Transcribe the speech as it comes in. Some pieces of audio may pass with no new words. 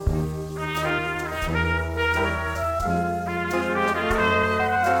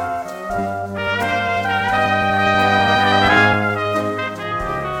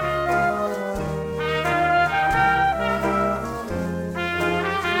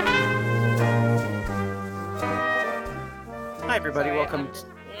everybody. Sorry, Welcome.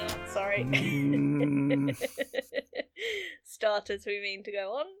 Sorry. Start as we mean to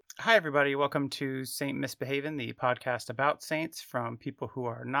go on. Hi, everybody. Welcome to Saint Misbehavin', the podcast about saints from people who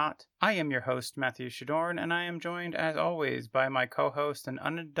are not. I am your host, Matthew Shadorn, and I am joined, as always, by my co-host and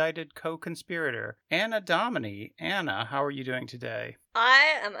unindicted co-conspirator, Anna Domini. Anna, how are you doing today?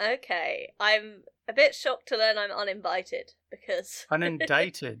 I am okay. I'm a bit shocked to learn I'm uninvited because...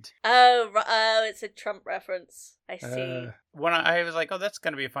 Unindicted. Oh, it's a Trump reference. I see. When I was like, oh, that's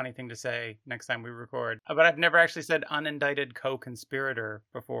going to be a funny thing to say next time we record. But I've never actually said unindicted co-conspirator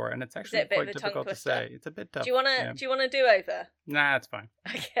before, and it's actually quite difficult to say. It's a bit tough. Do you want to do over? Nah, that's fine.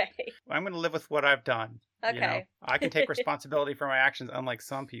 Okay. I'm going to live with what I've done. Okay. You know, I can take responsibility for my actions, unlike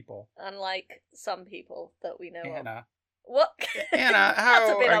some people. Unlike some people that we know Anna. of. What? Anna,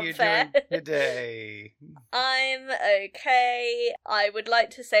 how are unfair. you doing today? I'm okay. I would like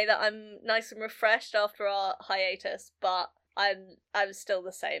to say that I'm nice and refreshed after our hiatus, but I'm still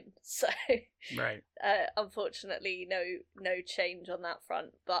the same. So, right. Unfortunately, no change on that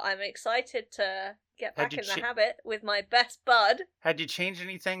front. But I'm excited to get back in the habit with my best bud. Had you changed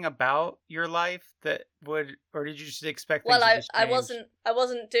anything about your life that would, or did you just expect things to just change? I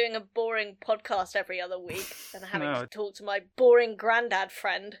wasn't doing a boring podcast every other week and having to talk to my boring granddad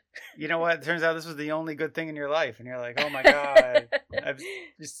friend. You know what? It turns out this was the only good thing in your life, and you're like, oh my god, I've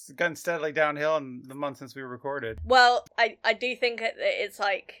just gone steadily downhill in the month since we recorded. Well, I do think it's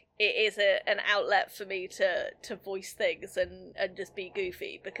like it is an outlet for me to voice things and just be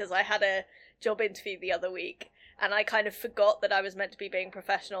goofy, because I had a job interview the other week and I kind of forgot that I was meant to be being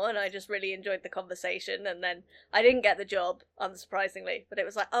professional, and I just really enjoyed the conversation, and then I didn't get the job, unsurprisingly, but it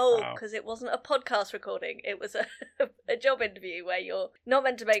was like, because it wasn't a podcast recording, it was a job interview where you're not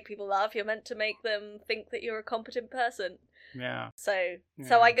meant to make people laugh, you're meant to make them think that you're a competent person. Yeah. So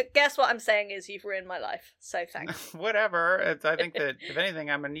I guess what I'm saying is you've ruined my life, so thanks. Whatever. I think that, if anything,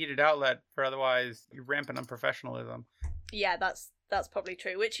 I'm a needed outlet for otherwise rampant unprofessionalism. Yeah, that's probably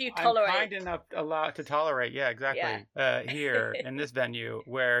true, which you tolerate. I'm kind enough to tolerate, yeah, exactly. Yeah. Here, in this venue,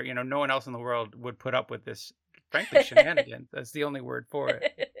 where, no one else in the world would put up with this, frankly, shenanigans. That's the only word for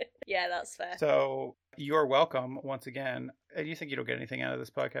it. Yeah, that's fair. So, you're welcome, once again. And you think you don't get anything out of this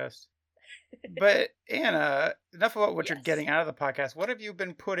podcast? But, Anna, enough about what you're getting out of the podcast. What have you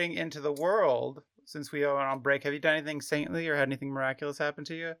been putting into the world since we went on break? Have you done anything saintly or had anything miraculous happen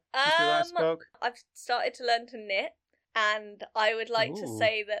to you since we last spoke? I've started to learn to knit, and I would like to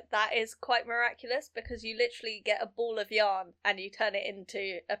say that is quite miraculous, because you literally get a ball of yarn and you turn it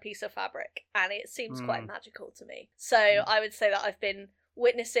into a piece of fabric, and it seems quite magical to me. So I would say that I've been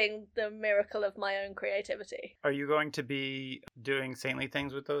witnessing the miracle of my own creativity. Are you going to be doing saintly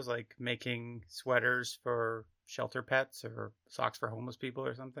things with those, like making sweaters for shelter pets or socks for homeless people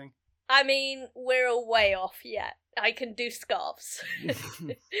or something? I mean, we're a way off yet. I can do scarves.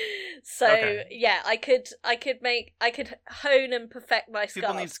 So, okay. Yeah, I could hone and perfect my scarves.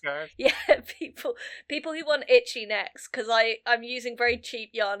 People need scarves? Yeah, people who want itchy necks, because I'm using very cheap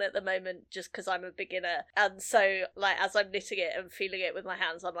yarn at the moment just because I'm a beginner. And so, like, as I'm knitting it and feeling it with my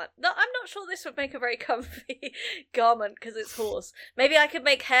hands, I'm like, no, I'm not sure this would make a very comfy garment because it's horse. Maybe I could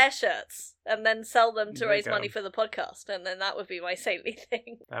make hair shirts and then sell them to raise money for the podcast, and then that would be my saintly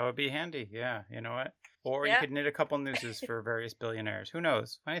thing. That would be handy, yeah. You know what? Or you could knit a couple nooses for various billionaires. Who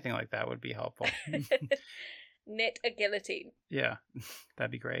knows? Anything like that would be helpful. Knit a guillotine. Yeah,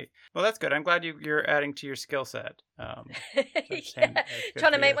 that'd be great. Well, that's good. I'm glad you're adding to your skill set.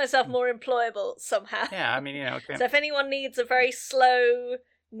 Trying to make myself more employable somehow. Yeah, I mean, So if anyone needs a very slow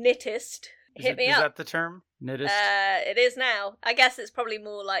knittist, hit me up. Is that the term? Knittist? It is now. I guess it's probably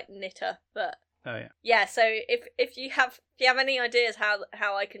more like knitter, but... Oh yeah. Yeah, so if you have any ideas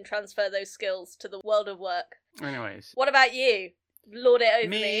how I can transfer those skills to the world of work. Anyways. What about you? Lord it over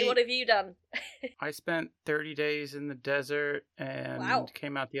me. What have you done? I spent 30 days in the desert and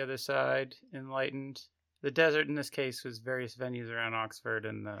came out the other side enlightened. The desert in this case was various venues around Oxford,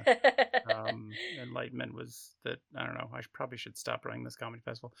 and the enlightenment was that, I don't know, I probably should stop running this comedy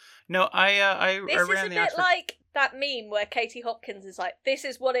festival. No, I ran the This is a bit like that meme where Katie Hopkins is like, this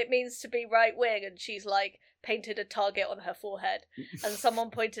is what it means to be right wing, and she's like painted a target on her forehead, and someone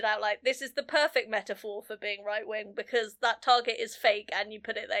pointed out like, this is the perfect metaphor for being right wing, because that target is fake and you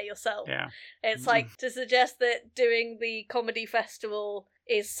put it there yourself. Yeah. It's like to suggest that doing the comedy festival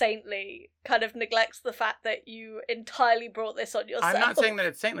is saintly kind of neglects the fact that you entirely brought this on yourself. I'm not saying that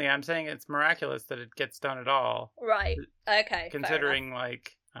it's saintly. I'm saying it's miraculous that it gets done at all. Right. Okay. Considering,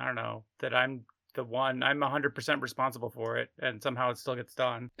 like, I don't know, that I'm the one, I'm 100% responsible for it, and somehow it still gets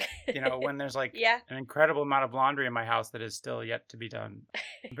done. When there's like an incredible amount of laundry in my house that is still yet to be done.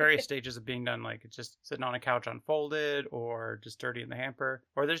 various stages of being done, like it's just sitting on a couch unfolded, or just dirty in the hamper,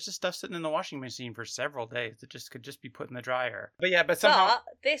 or there's just stuff sitting in the washing machine for several days that just could just be put in the dryer. But somehow... But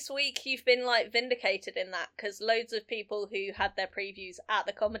this week you've been like vindicated in that, because loads of people who had their previews at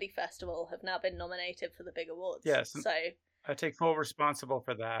the comedy festival have now been nominated for the big awards. Yes. So I take full responsible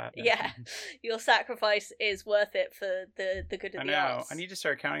for that. Yeah, your sacrifice is worth it for the good of the arts. I need to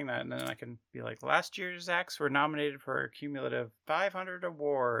start counting that, and then I can be like, last year's acts were nominated for a cumulative 500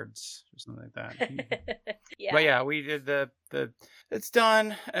 awards, or something like that. Yeah. But yeah, we did the it's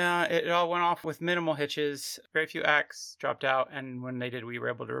done. It all went off with minimal hitches. Very few acts dropped out, and when they did, we were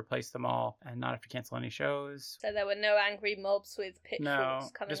able to replace them all and not have to cancel any shows. So there were no angry mobs with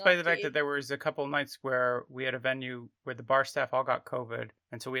pitchforks coming despite the fact you. that there was a couple nights where we had a venue where the bar staff all got COVID,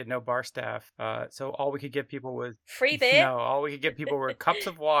 and so we had no bar staff. So all we could give people was free beer. No, all we could give people were cups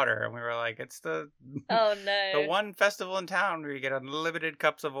of water, and we were like, "It's the the one festival in town where you get unlimited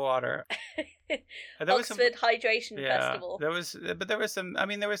cups of water." Oxford Hydration Festival. There was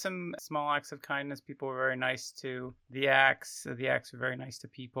some small acts of kindness. People were very nice to the acts. The acts were very nice to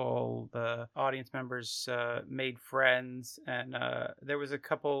people. The audience members made friends, and there was a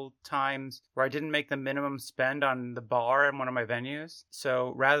couple times where I didn't make the minimum spend on the bar in one of my venues.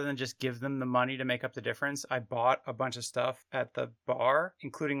 So rather than just give them the money to make up the difference, I bought a bunch of stuff at the bar,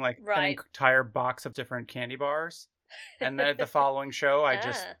 including like an entire box of different candy bars. And then at the following show, I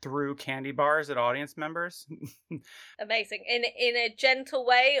just threw candy bars at audience members. Amazing. In a gentle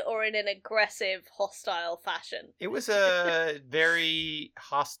way or in an aggressive, hostile fashion? It was a very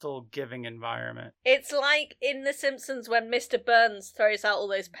hostile giving environment. It's like in The Simpsons when Mr. Burns throws out all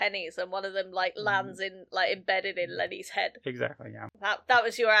those pennies and one of them like lands in like embedded in Lenny's head. Exactly, yeah. That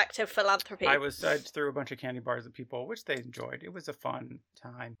was your act of philanthropy. I threw a bunch of candy bars at people, which they enjoyed. It was a fun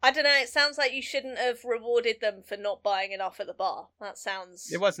time. I don't know, it sounds like you shouldn't have rewarded them for not buying enough at the bar. That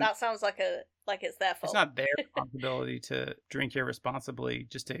sounds like it's their fault. It's not their responsibility to drink irresponsibly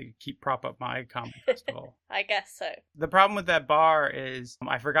just to prop up my comedy festival. I guess so. The problem with that bar is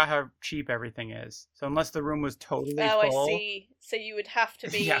I forgot how cheap everything is. So unless the room was totally full... I see. So you would have to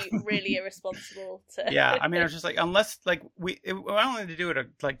be really irresponsible to... Yeah, I mean, I was just like, unless, like, we only had to do it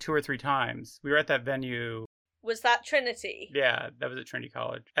like 2 or 3 times. We were at that venue... Was that Trinity? Yeah, that was at Trinity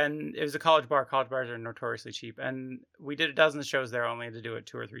College. And it was a college bar. College bars are notoriously cheap. And we did a dozen shows there, only had to do it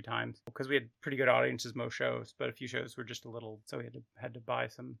 2 or 3 times. Because we had pretty good audiences most shows, but a few shows were just a little... So we had to buy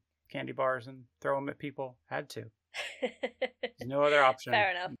some candy bars and throw them at people. Had to. There's no other option. Fair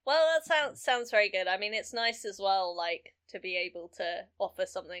enough. Well, that sounds very good. I mean, it's nice as well, like, to be able to offer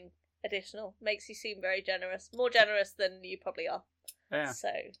something additional. Makes you seem very generous. More generous than you probably are. Yeah. So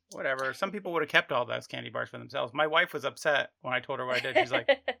whatever. Some people would have kept all those candy bars for themselves. My wife was upset when I told her what I did. She's like,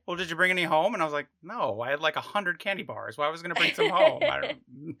 "Well, did you bring any home?" And I was like, "No, I had like 100 candy bars. Why was I going to bring some home? I'm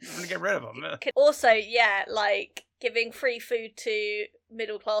going to get rid of them." Also, yeah, like giving free food to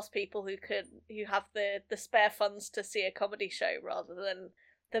middle class people who have the spare funds to see a comedy show rather than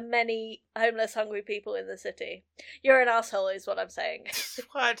the many homeless, hungry people in the city. You're an asshole, is what I'm saying.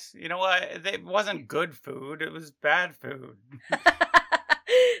 What? You know what? It wasn't good food. It was bad food.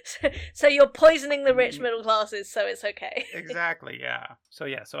 So you're poisoning the rich middle classes, so it's okay. Exactly, yeah. So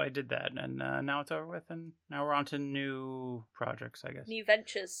I did that, and now it's over with, and now we're on to new projects, I guess. New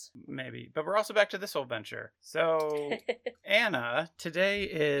ventures. Maybe. But we're also back to this old venture. So, Anna, today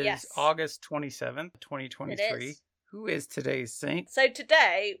is August 27th, 2023. Who is today's saint? So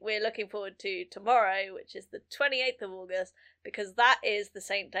today, we're looking forward to tomorrow, which is the 28th of August, because that is the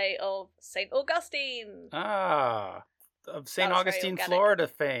saint day of St. Augustine. Ah, of St. Augustine, Florida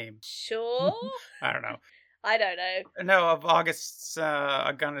fame. Sure? I don't know. I don't know. No, of Augustinian,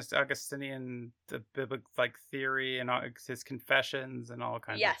 the biblical theory and his confessions and all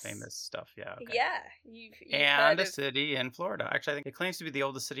kinds of famous stuff. Yeah. Okay. Yeah. You've and a city in Florida. Actually, I think it claims to be the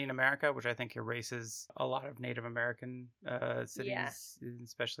oldest city in America, which I think erases a lot of Native American cities,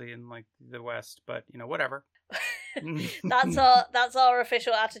 especially in like the West. But whatever. That's our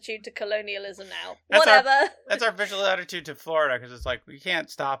official attitude to colonialism now. That's our official attitude to Florida, because it's like we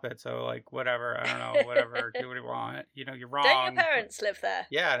can't stop it, so like whatever. I don't know, whatever. Do what you want. You're wrong. Don't your parents live there?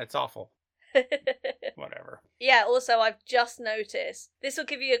 Yeah, and it's awful. Whatever. Yeah, also I've just noticed, this will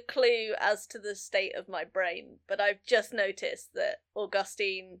give you a clue as to the state of my brain, but I've just noticed that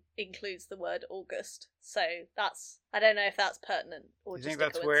Augustine includes the word August. So I don't know if that's pertinent or just a coincidence. You think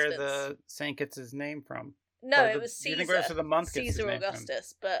that's where the saint gets his name from? No, it was Caesar. Do you think where the month gets Caesar his name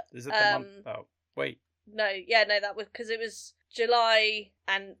Augustus, from? But is it the month? Oh, wait. No, that was because it was July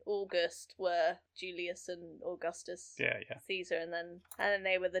and August were Julius and Augustus. Yeah. Caesar, and then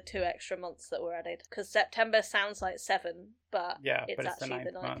they were the 2 extra months that were added. Because September sounds like 7, but it's actually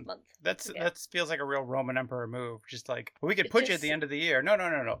the ninth month. That feels like a real Roman emperor move. Just like, we could put you at the end of the year.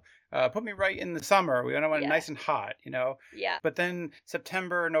 No. Put me right in the summer. We want it nice and hot, Yeah. But then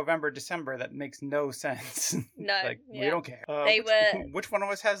September, November, December, that makes no sense. No. We don't care. Which one of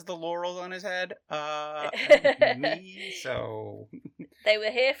us has the laurels on his head? Me. So they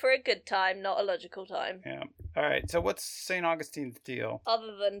were here for a good time, not a logical time. Yeah. All right. So what's St. Augustine's deal?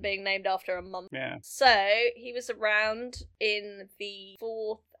 Other than being named after a month. Yeah. So he was around in the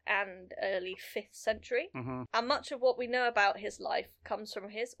 4th and early 5th century. Mm-hmm. And much of what we know about his life comes from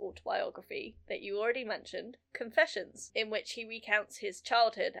his autobiography that you already mentioned, Confessions, in which he recounts his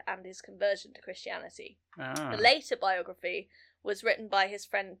childhood and his conversion to Christianity. Ah. The later biography was written by his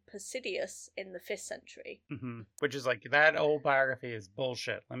friend Posidius in the 5th century. Mm-hmm. Which is like, that old biography is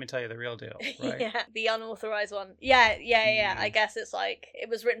bullshit. Let me tell you the real deal, right? Yeah, the unauthorized one. Yeah. I guess it's like, it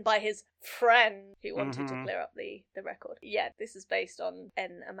was written by his friend who wanted to clear up the record. Yeah, this is based on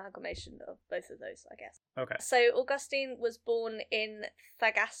an amalgamation of both of those, I guess. Okay. So Augustine was born in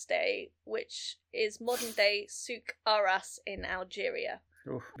Thagaste, which is modern-day Souk Aras in Algeria.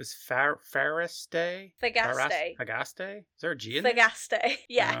 Ooh, it was Ferris Day? Thagaste. Thagaste? Is there a G in there? Thagaste,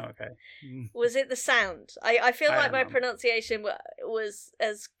 yeah. Oh, okay. Was it the sound? I feel like my pronunciation was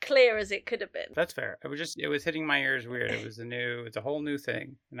as clear as it could have been. That's fair. It was hitting my ears weird. It's a whole new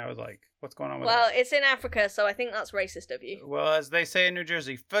thing. And I was like, what's going on with Well, that? it's in Africa, so I think that's racist of you. Well, as they say in New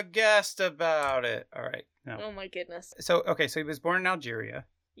Jersey, forget about it. All right. No. Oh my goodness. So he was born in Algeria.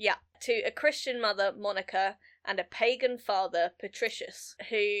 Yeah, to a Christian mother, Monica, and a pagan father, Patricius,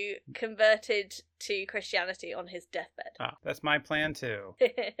 who converted to Christianity on his deathbed. Ah, that's my plan too.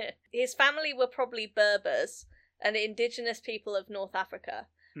 His family were probably Berbers, an indigenous people of North Africa,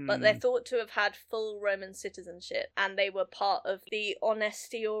 but they're thought to have had full Roman citizenship, and they were part of the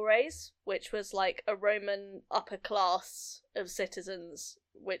honestiores, which was like a Roman upper class of citizens,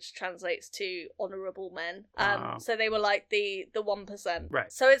 which translates to honourable men. So they were like the 1%.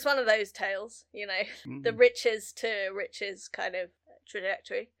 Right. So it's one of those tales, the riches to riches kind of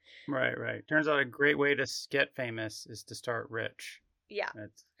trajectory. Right. Turns out a great way to get famous is to start rich. Yeah.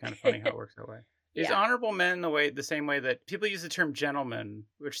 It's kind of funny how it works that way. Is honorable men the same way that people use the term gentleman,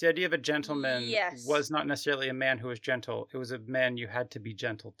 which the idea of a gentleman was not necessarily a man who was gentle. It was a man you had to be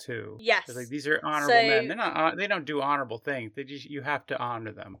gentle to. Yes. Like, these are honorable men. They don't do honorable things. You have to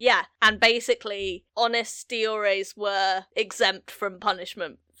honor them. Yeah. And basically, honestiores were exempt from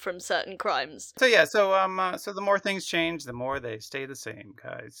punishment from certain crimes. So the more things change, the more they stay the same,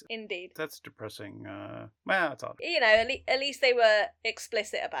 guys. Indeed. That's depressing. Well, it's all. At least they were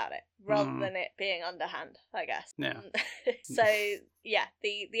explicit about it, rather than it being underhand, I guess. Yeah. So, yeah,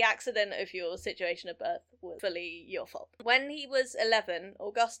 the accident of your situation of birth was fully your fault. When he was 11,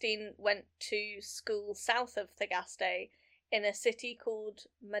 Augustine went to school south of Thagaste in a city called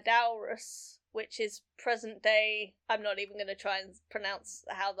Madaurus, which is present day. I'm not even going to try and pronounce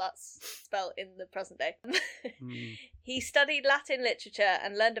how that's spelled in the present day. He studied Latin literature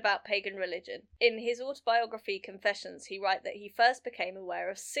and learned about pagan religion. In his autobiography, Confessions, he writes that he first became aware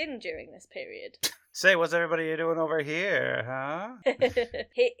of sin during this period. Say, what's everybody doing over here, huh?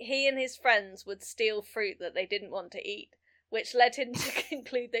 He and his friends would steal fruit that they didn't want to eat, which led him to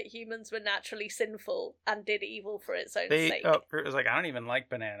conclude that humans were naturally sinful and did evil for its own sake. It was like, I don't even like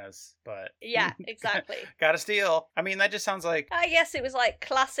bananas, but... Yeah, exactly. Gotta steal. I mean, that just sounds like... I guess it was like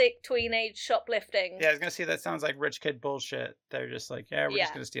classic tweenage shoplifting. Yeah, I was gonna say, that sounds like rich kid bullshit. They're just like, we're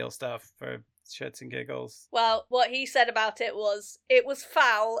just gonna steal stuff for shits and giggles. Well, what he said about it was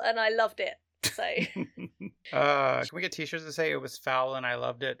foul and I loved it. So can we get t-shirts that say it was foul and I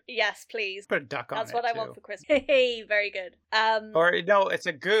loved it? Yes, please. Put a duck on it. That's what I want for Christmas. Hey, very good. Or no, it's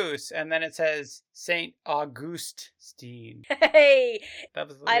a goose and then it says Saint Augustine. Hey,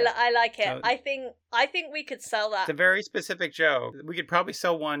 I like it. So, I think we could sell that. It's a very specific joke. We could probably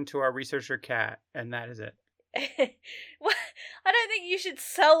sell one to our researcher cat, and that is it. Well, I don't think you should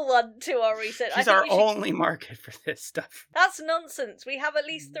sell one to our research. She's our only market for this stuff. That's nonsense. We have at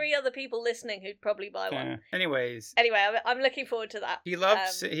least 3 other people listening who'd probably buy one. Anyway, I'm looking forward to that.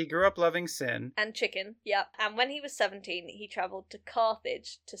 He grew up loving sin. And chicken, yeah. And when he was 17, he travelled to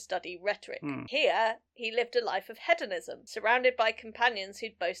Carthage to study rhetoric. Here, he lived a life of hedonism, surrounded by companions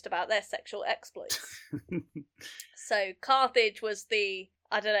who'd boast about their sexual exploits. So Carthage was the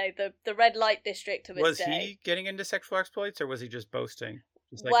red light district of its day. Was he getting into sexual exploits, or was he just boasting?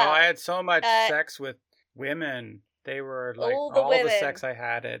 He's like, I had so much sex with women. They were like all the sex I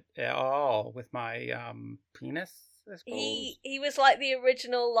had all with my penis. I suppose. He was like the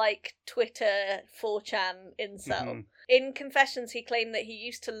original, like, Twitter 4chan incel. In Confessions, he claimed that he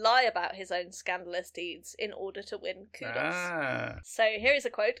used to lie about his own scandalous deeds in order to win kudos. So here is a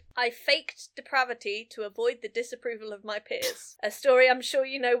quote. "I faked depravity to avoid the disapproval of my peers." A story I'm sure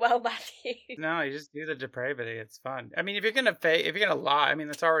you know well, Matthew. No, you just do the depravity. It's fun. I mean, if you're gonna lie, I mean,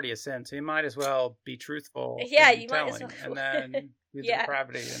 that's already a sin. So you might as well be truthful. Yeah, you might as well. And then do the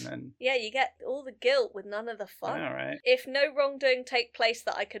depravity, and then you get all the guilt with none of the fun. All right. "If no wrongdoing take place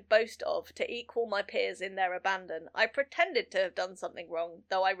that I could boast of to equal my peers in their abandon, I pretended to have done something wrong,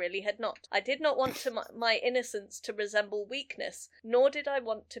 though I really had not. I did not want my innocence to resemble weakness, nor did I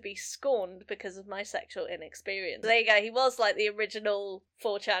want to be scorned because of my sexual inexperience." There you go. He was like the original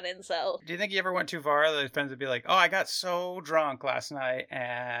 4chan incel. Do you think he ever went too far? The friends would be like, "Oh, I got so drunk last night,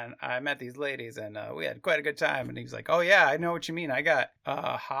 and I met these ladies, and we had quite a good time." And he's like, "Oh yeah, I know what you mean. I got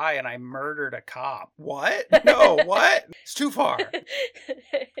high, and I murdered a cop." What? No, what? It's too far.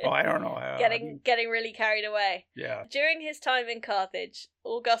 Oh, I don't know. Getting really carried away. Yeah. During his time in Carthage,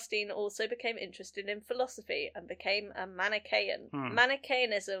 Augustine also became interested in philosophy and became a Manichaean.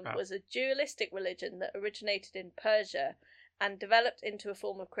 Manichaeanism was a dualistic religion that originated in Persia and developed into a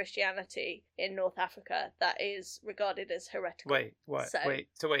form of Christianity in North Africa that is regarded as heretical. Wait, what?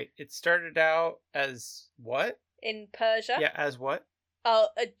 Wait. It started out as what? In Persia? Yeah, as what? Oh,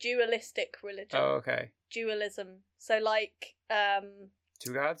 a dualistic religion. Oh, okay. Dualism. So, like,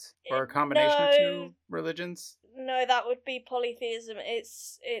 two gods? Or a combination of two religions? No, that would be polytheism.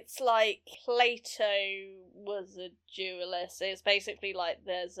 It's like Plato was a dualist. It's basically like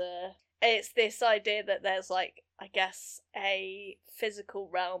it's this idea that there's, like, I guess, a physical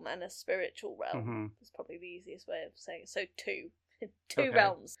realm and a spiritual realm. That's probably the easiest way of saying it. So two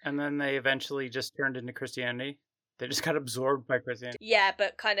realms. And then they eventually just turned into Christianity? They just got absorbed by Christianity? Yeah,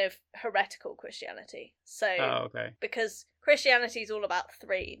 but kind of heretical Christianity. So, okay. Because Christianity is all about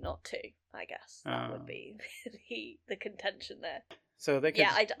three, not two, I guess. That would be the contention there. So they could...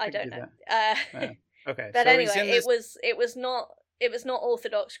 Yeah, I don't know. Okay. But so anyway, it was not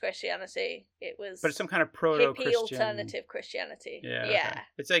Orthodox Christianity. It was, but it's some kind of proto-Christian, hippie alternative Christianity. Yeah. Okay.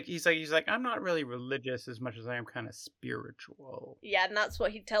 It's like he's like I'm not really religious as much as I am kind of spiritual. Yeah, and that's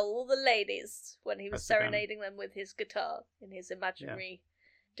what he'd tell all the ladies when he was serenading them with his guitar in his imaginary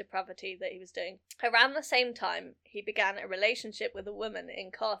depravity that he was doing. Around the same time, he began a relationship with a woman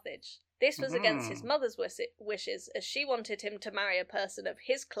in Carthage. This was against his mother's wishes, as she wanted him to marry a person of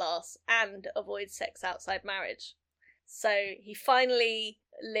his class and avoid sex outside marriage. So he finally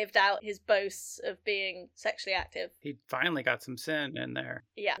lived out his boasts of being sexually active. He finally got some sin in there.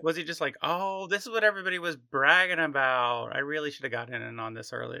 Yeah. Was he just like, oh, this is what everybody was bragging about? I really should have gotten in on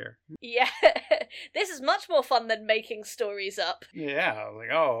this earlier. Yeah. This is much more fun than making stories up. Yeah. I was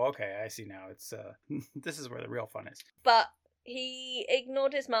like, oh, okay, I see now. It's this is where the real fun is. But he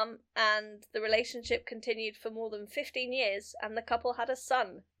ignored his mum, and the relationship continued for more than 15 years, and the couple had a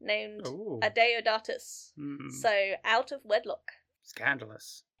son named Adeodatus. So, out of wedlock.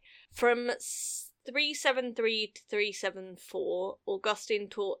 Scandalous. From 373 to 374, Augustine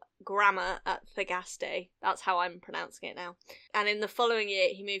taught grammar at Thagaste. That's how I'm pronouncing it now. And in the following year,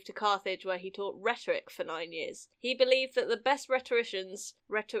 he moved to Carthage, where he taught rhetoric for 9 years. He believed that the best rhetoricians,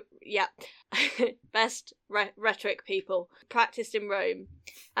 rhetoric people, practiced in Rome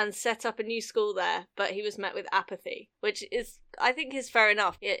and set up a new school there, but he was met with apathy, which is, I think, is fair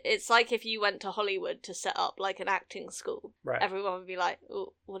enough. It's like if you went to Hollywood to set up like an acting school. Right. Everyone would be like,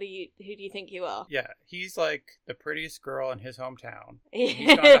 oh, who do you think you are? Yeah, he's like the prettiest girl in his hometown.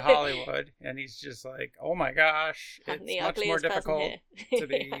 He's gone to Hollywood, and he's just like, oh my gosh, it's much more difficult to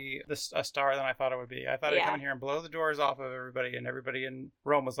be a star than I thought it would be. I thought I'd come in here and blow the doors off of everybody, and everybody in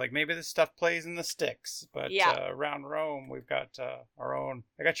Rome was like, maybe this stuff plays in the sticks, but around Rome, we've got our own.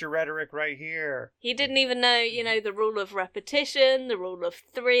 I got your rhetoric right here. He didn't even know, the rule of repetition, the rule of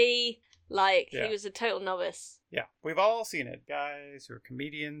three. He was a total novice. Yeah, we've all seen it. Guys who are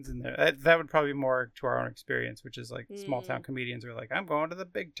comedians, and that would probably be more to our own experience, which is like small town comedians are like, I'm going to the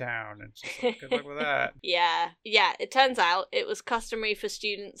big town, and just like, good luck with that. Yeah. It turns out it was customary for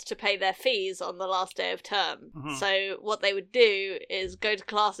students to pay their fees on the last day of term. So what they would do is go to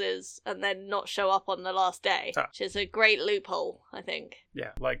classes and then not show up on the last day, which is a great loophole, I think.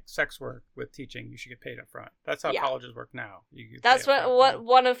 Yeah, like sex work with teaching, you should get paid up front. That's how colleges work now. That's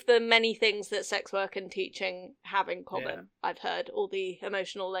one of the many things that sex work and teaching have in common. I've heard all the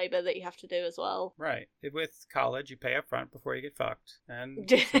emotional labor that you have to do as well. Right. With college, you pay up front before you get fucked. And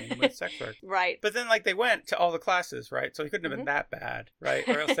same with sex work. Right. But then, like, they went to all the classes, right? So he couldn't have been that bad, right?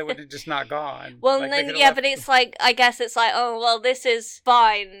 Or else they would have just not gone. Well, like, then, but it's like, I guess it's like, oh, well, this is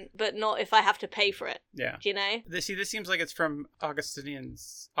fine, but not if I have to pay for it. Yeah. Do you know? This seems like it's from Augustine,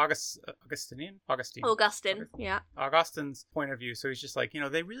 yeah. Augustine's point of view. So he's just like,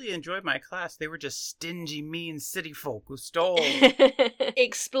 they really enjoyed my class. They were just stingy, mean city folk who stole.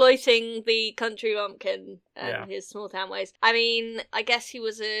 Exploiting the country bumpkin and his small town ways. I mean, I guess he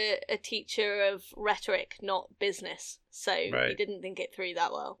was a teacher of rhetoric, not business. So he didn't think it through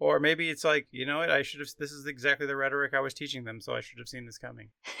that well. Or maybe it's like, you know what, this is exactly the rhetoric I was teaching them, so I should have seen this coming.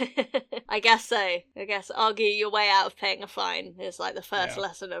 I guess so. I guess argue your way out of paying a fine is like the first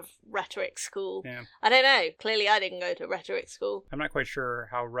lesson of rhetoric school. Yeah. I don't know. Clearly I didn't go to rhetoric school. I'm not quite sure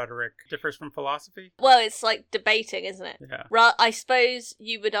how rhetoric differs from philosophy. Well, it's like debating, isn't it? Yeah. I suppose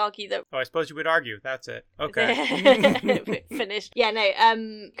you would argue that... Oh, I suppose you would argue. That's it. Okay. Finished. Yeah,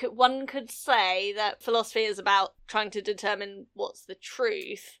 no. One could say that philosophy is about trying to determine what's the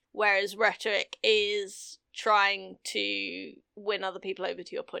truth, whereas rhetoric is trying to win other people over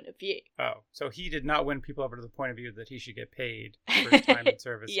to your point of view. Oh, so he did not win people over to the point of view that he should get paid for his time and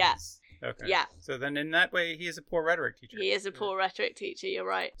services. Yeah. Okay. Yeah. So then in that way, he is a poor rhetoric teacher. He is a poor rhetoric teacher, you're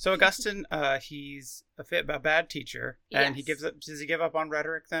right. So Augustine, he's a bad teacher, and he gives up. Does he give up on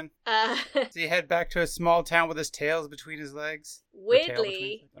rhetoric then? Does he head back to a small town with his tails between his legs?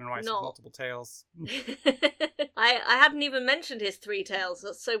 Weirdly, I don't know why I said multiple tails. I hadn't even mentioned his 3 tails.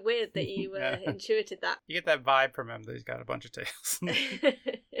 That's so weird that you intuited that. You get that vibe from him that he's got a bunch of tails.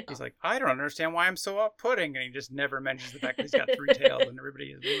 He's like, I don't understand why I'm so off-putting, and he just never mentions the fact that he's got 3 tails, and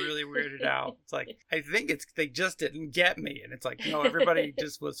everybody is really weirded out. It's like, I think they just didn't get me, and it's like, no, everybody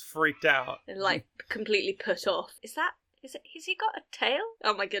just was freaked out. And like completely put off. Has he got a tail?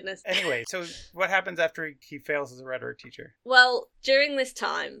 Oh my goodness. Anyway, so what happens after he fails as a rhetoric teacher? Well, during this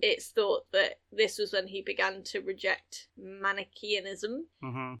time, it's thought that this was when he began to reject Manichaeanism,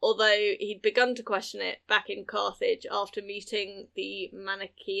 although he'd begun to question it back in Carthage after meeting the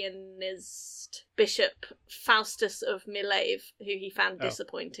Manichaeanist bishop Faustus of Mileve, who he found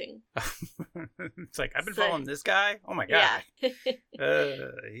disappointing. It's like, I've been following this guy? Oh my god. Yeah.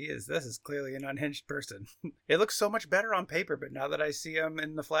 This is clearly an unhinged person. It looks so much better on paper, but now that I see him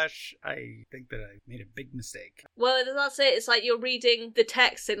in the flesh, I think that I made a big mistake. Well, that's it. It's like you're reading the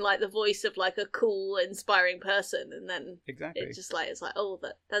text in like the voice of like a cool, inspiring person, and then it's like, oh,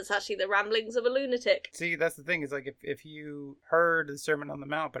 that's actually the ramblings of a lunatic. See, that's the thing. Is like if you heard the Sermon on the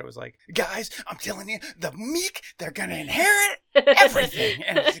Mount, but it was like, guys, I'm telling you, the meek, they're gonna inherit everything,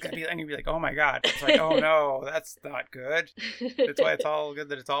 and it's gonna be, and you'd be like, oh my god, it's like, oh no, that's not good. That's why it's all good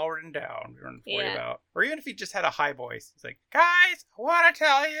that it's all written down. We don't have to worry about, or even if he just had a high voice, it's like, guys, I want to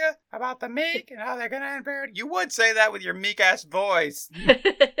tell you about the meek and how they're gonna inherit. You would say that with your meek ass voice.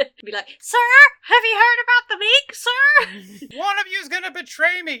 Be like, sir, have you heard about the meek, sir? One of you's gonna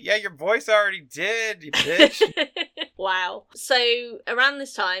betray me. Yeah, your voice already did, you bitch. Wow. So around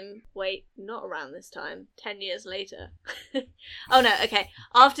this time, wait, not around this time, 10 years later. Oh no, okay.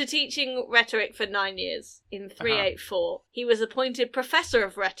 After teaching rhetoric for 9 years, in 384, he was appointed professor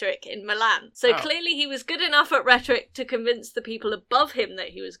of rhetoric in Milan. So clearly he was good enough at rhetoric to convince the people above him that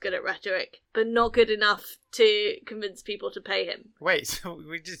he was good at rhetoric, but not good enough to convince people to pay him. Wait, so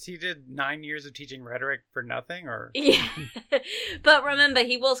he did 9 years of teaching rhetoric for nothing, or? Yeah. But remember,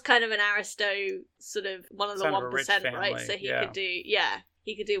 he was kind of an aristo, sort of one of the 1%, right? So he could do,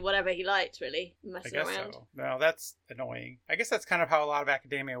 he could do whatever he liked, really, messing around. So. No, that's annoying. I guess that's kind of how a lot of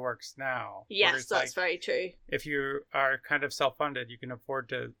academia works now. Yes, that's very true. If you are kind of self-funded, you can afford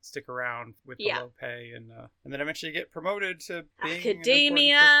to stick around with the low pay, and then eventually get promoted to being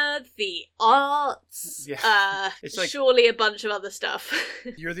academia, the arts, it's like, surely a bunch of other stuff.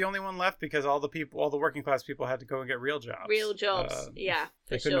 You're the only one left because all the working class people had to go and get real jobs. Real jobs,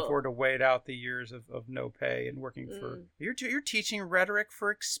 They couldn't afford to wait out the years of no pay and working for... You're teaching rhetoric for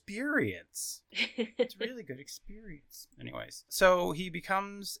experience. It's really good experience. Anyways, so he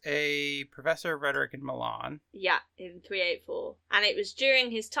becomes a professor of rhetoric in Milan. Yeah, in 384. And it was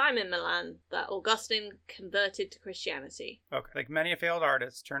during his time in Milan that Augustine converted to Christianity. Okay, like many a failed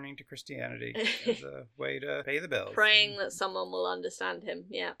artist, turning to Christianity as a way to pay the bills. Praying that someone will understand him,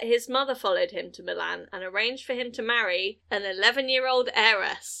 yeah. His mother followed him to Milan and arranged for him to marry an 11-year-old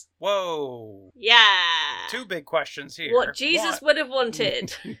heiress. Whoa. Yeah. 2 big questions here. What Jesus would have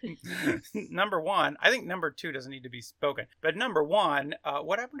wanted. Number 1, I think number 2 doesn't need to be spoken. But number 1,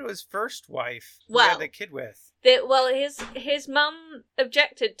 what happened to his first wife who he had the kid with? His mum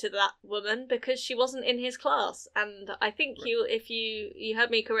objected to that woman because she wasn't in his class, and I think if you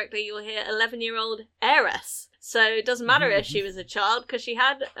heard me correctly, you'll hear 11-year-old heiress. So it doesn't matter if she was a child because she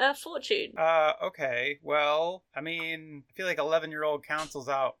had a fortune. Okay. Well, I mean, I feel like 11-year-old cancels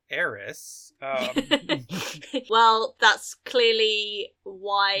out heiress. Well, that's clearly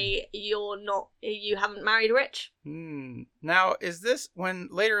why you haven't married rich. Now, is this when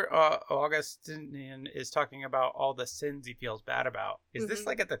later Augustine is talking about all the sins he feels bad about? Is this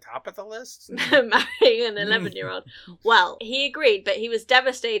like at the top of the list? Marrying an 11-year-old. Well, he agreed, but he was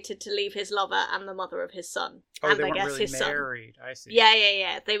devastated to leave his lover and the mother of his son. Oh, and they I weren't guess really his married. Son. I see.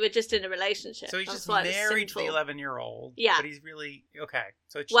 Yeah. They were just in a relationship. So he's just married to the 11-year-old. Yeah. But he's really okay.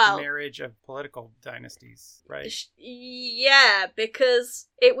 So it's just a marriage of political dynasties, right? Yeah, because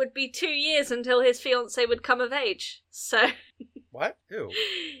it would be 2 years until his fiancée would come of age. So what? Who?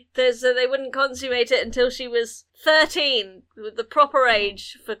 So they wouldn't consummate it until she was 13, with the proper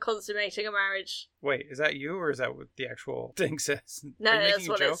age for consummating a marriage. Wait, is that you, or is that what the actual thing says? No, that's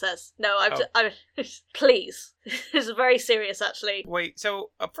what it says. No, I'm please. This is very serious, actually. Wait,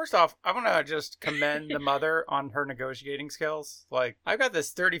 so first off, I want to just commend the mother on her negotiating skills. Like, I've got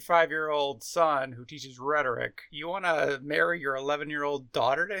this 35-year-old son who teaches rhetoric. You want to marry your 11-year-old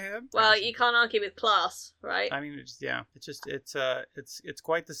daughter to him? Well, you can't argue with class, right? I mean, it's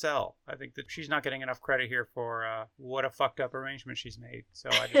quite the sell. I think that she's not getting enough credit here for what a fucked up arrangement she's made. So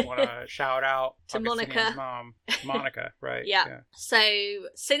I just want to shout out to Monica. Mom, Monica, right? Yeah. So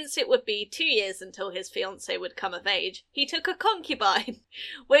since it would be 2 years until his fiancée would come of age, he took a concubine,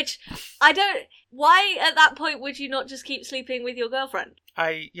 which I don't. Why at that point would you not just keep sleeping with your girlfriend?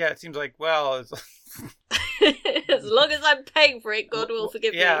 It seems like, well, as long as I'm paying for it, God will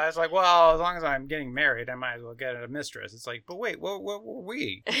forgive me. Yeah, it's like, well, as long as I'm getting married, I might as well get a mistress. It's like, but wait, what were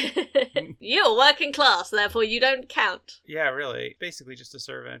we? You're working class, therefore you don't count. Yeah, really. Basically just a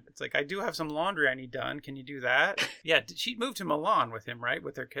servant. It's like, I do have some laundry I need done. Can you do that? Yeah, she moved to Milan with him, right?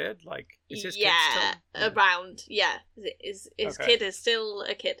 With her kid? Like, is his kid still? Around. Yeah. His kid is still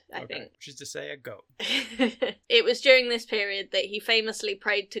a kid, I think. Which is to say, a goat. It was during this period that he famously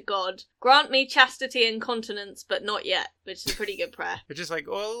prayed to God, grant me chastity and continence, but not yet, which is a pretty good prayer. It's just like,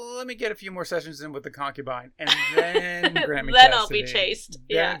 well, let me get a few more sessions in with the concubine, and then grant me then chastity. I'll be chaste.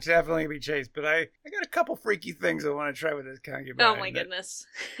 Then definitely be chaste. But I got a couple freaky things I want to try with this concubine. Oh my goodness.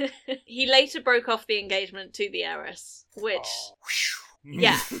 He later broke off the engagement to the heiress, which...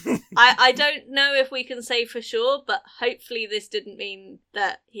 Yeah. I don't know if we can say for sure, but hopefully this didn't mean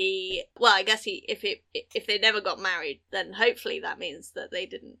that he... Well, I guess if they never got married, then hopefully that means that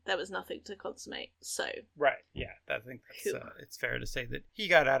there was nothing to consummate, so... Right, yeah. I think that's, it's fair to say that he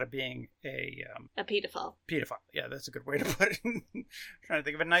got out of being a paedophile. Pedophile, yeah, that's a good way to put it. I'm trying to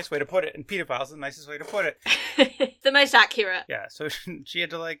think of a nice way to put it, and pedophile is the nicest way to put it. The most accurate. Yeah, so she had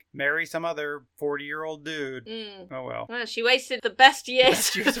to, marry some other 40-year-old dude. Oh, well. Well, she wasted the best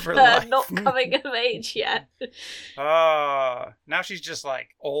years of her life. Not coming of age yet. Now she's just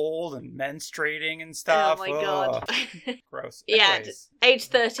old and menstruating and stuff. Oh my god. Gross. Yeah, Anyways. age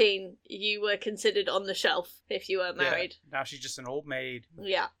 13, you were considered on the shelf if you were married. Yeah, now she's just an old maid.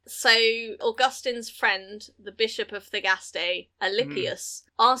 Yeah. So Augustine's friend, the Bishop of Thagaste, Alypius,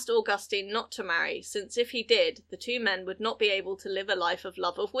 asked Augustine not to marry, since if he did, the two men would not be able to live a life of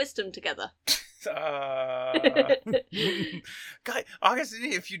love of wisdom together. God,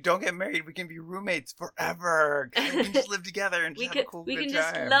 Augustine, if you don't get married, we can be roommates forever. God, we can just live together and have a cool good time. We can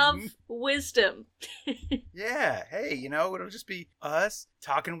just love wisdom. Yeah, hey, it'll just be us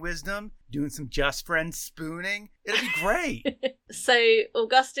talking wisdom, doing some just friends spooning. It'll be great. So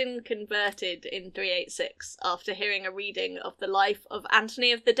Augustine converted in 386 after hearing a reading of the life of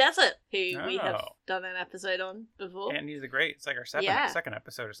Antony of the Desert, who we have done an episode on before. And he's the great. It's like our second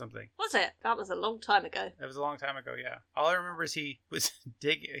episode or something. Was it? That was a long time ago. It was a long time ago, yeah. All I remember is he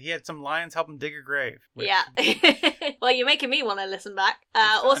had some lions help him dig a grave. Yeah. Well, you're making me want to listen back.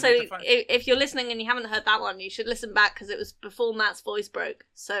 Also, if you're listening and you haven't heard that one, you should listen back because it was before Matt's voice broke.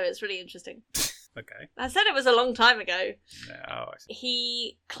 So it's really interesting. Okay. I said it was a long time ago. No.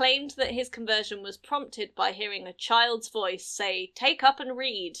 He claimed that his conversion was prompted by hearing a child's voice say, "Take up and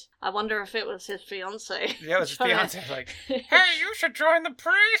read." I wonder if it was his fiancée. Yeah, it was his fiancée. Hey, you should join the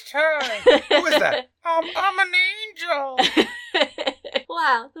priesthood. Who is that? I'm an angel. Well,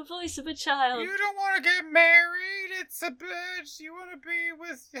 wow, the voice of a child. You don't want to get married. It's a bitch. You want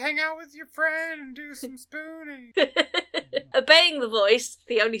to hang out with your friend and do some spooning. Obeying the voice,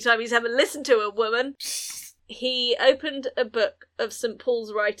 the only time he's ever listened to a woman. He opened a book of St.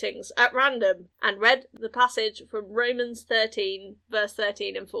 Paul's writings at random and read the passage from Romans 13, verse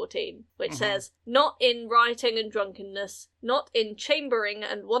 13 and 14, which says, "Not in rioting and drunkenness, not in chambering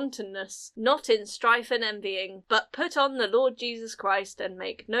and wantonness, not in strife and envying, but put on the Lord Jesus Christ and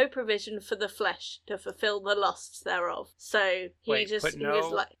make no provision for the flesh to fulfill the lusts therereof." So he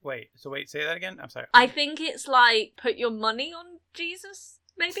was like... Wait, say that again? I'm sorry. I think it's like, put your money on Jesus?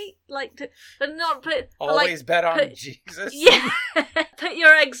 Maybe, but not put. Always bet on Jesus. Yeah, put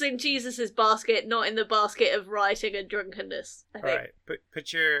your eggs in Jesus's basket, not in the basket of rioting and drunkenness. I think. Right.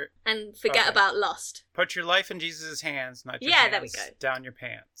 Put your and forget about lust. Put your life in Jesus' hands, not your hands there we go. Down your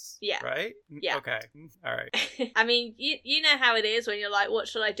pants. Yeah. Right. Yeah. Okay. All right. I mean, you know how it is when you're like, what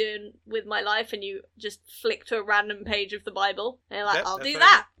should I do with my life, and you just flick to a random page of the Bible, and you're like, I'll do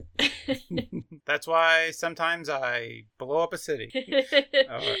that. That's why sometimes I blow up a city.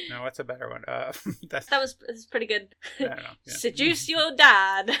 Oh, no, what's a better one? That was pretty good. I don't know. Yeah. Seduce your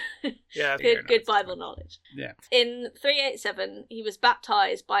dad. Yeah, good Bible knowledge. Yeah. In 387, he was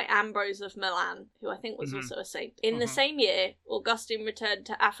baptized by Ambrose of Milan, who I think was also a saint. In the same year, Augustine returned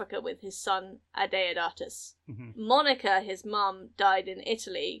to Africa with his son Adeodatus. Monica, his mum, died in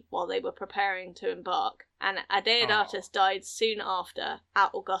Italy while they were preparing to embark, and Adeodatus died soon after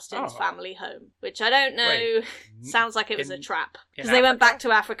at Augustine's family home, which I don't know, sounds like it was a trap. Because they went back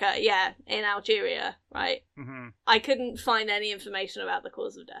to Africa, in Algeria, right? I couldn't find any information about the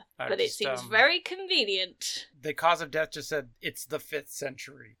cause of death, but it seems very convenient. The cause of death just said, it's the 5th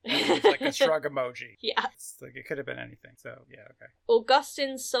century. It's like a shrug emoji. Yeah. It's like it could have been anything, so yeah, okay.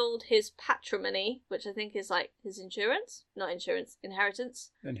 Augustine sold his patrimony, which I think is like his inheritance,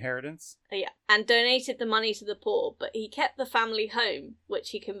 Inheritance? Yeah, and donated the money to the poor, but he kept the family home,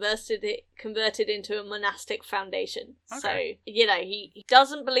 which he converted into a monastic foundation. Okay. So, he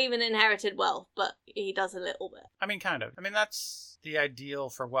doesn't believe in inherited wealth, but he does a little bit. I mean, kind of. I mean, that's the ideal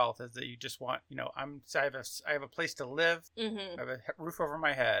for wealth, is that you just want, I have a place to live, I have a roof over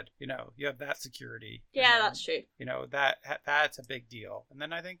my head, you have that security. Yeah, that's true. That's a big deal. And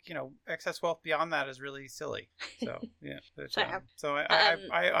then I think, excess wealth beyond that is really silly. So, yeah. So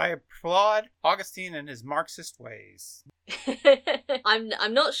I applaud Augustine and his Marxist ways. I'm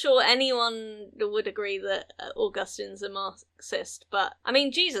not sure anyone would agree that Augustine's a Marxist, but I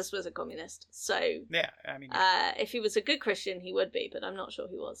mean, Jesus was a communist, so yeah, I mean, if he was a good Christian, he would be, but I'm not sure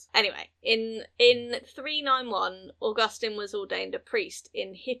he was. Anyway, in 391, Augustine was ordained a priest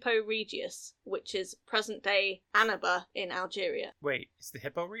in Hippo Regius, which is present-day Annaba in Algeria. Wait, it's the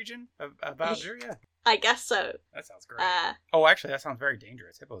Hippo region of Algeria? I guess so. That sounds great. Actually, that sounds very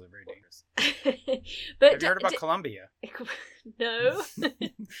dangerous. Hippos are very dangerous. But have you heard about Colombia? No.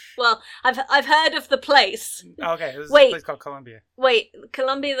 Well, I've heard of the place. Okay, there's a place called Colombia. Wait,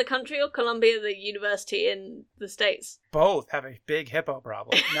 Columbia the country or Columbia the university in the States? Both have a big hippo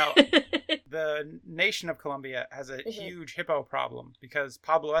problem. No. The nation of Colombia has a huge hippo problem because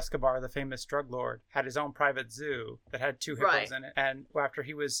Pablo Escobar, the famous drug lord, had his own private zoo that had 2 hippos in it. And after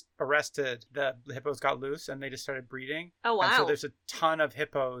he was arrested, the hippos got loose and they just started breeding. Oh, wow. And so there's a ton of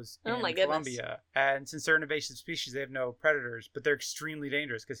hippos in Colombia. And since they're an invasive species, they have no predators, but they're extremely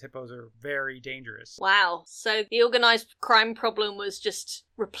dangerous because hippos are very dangerous. Wow. So the organized crime problem was just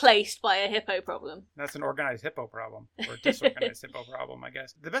replaced by a hippo problem. That's an organized hippo problem, or a disorganized hippo problem, I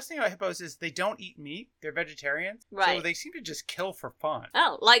guess. The best thing about hippos is they don't eat meat. They're vegetarians. Right. So they seem to just kill for fun.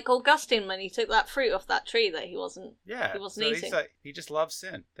 Oh, like Augustine when he took that fruit off that tree that he wasn't eating. He just loves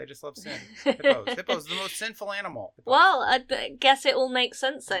sin. They just love sin. Hippos. Hippos, the most sinful animal. Hippos. Well, I guess it all makes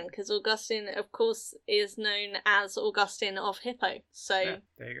sense then, because Augustine, of course, is known as Augustine of Hippo. So yeah,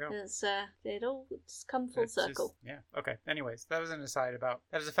 there you go. It all just come full circle. Okay. Anyways, that was an aside about...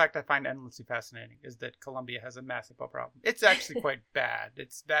 That is a fact I find endlessly fascinating, is that Colombia has a massive hippo problem. It's actually quite bad.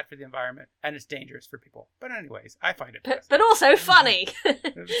 It's bad for the environment, and it's dangerous for people. But anyways, I find it fascinating. But also funny,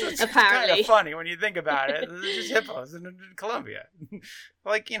 it's apparently. kind of funny when you think about it. There's just hippos in Colombia. It's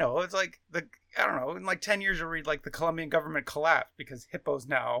like I don't know, in like 10 years you'll read like the Colombian government collapsed because hippos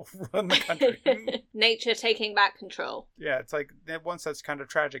now run the country. Nature taking back control. Yeah, it's like once that's kind of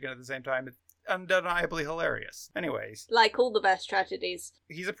tragic and at the same time it's undeniably hilarious. Anyways. Like all the best tragedies.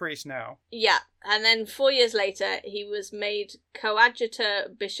 He's a priest now. Yeah. And then 4 years later, he was made coadjutor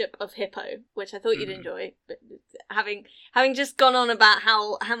bishop of Hippo, which I thought you'd enjoy. But having just gone on about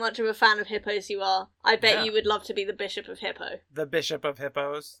how much of a fan of hippos you are, I bet you would love to be the bishop of Hippo. The bishop of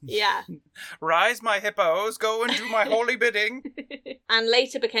hippos. Yeah. Rise, my hippos, go and do my holy bidding. And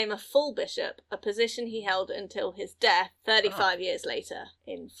later became a full bishop, a position he held until his death 35 years later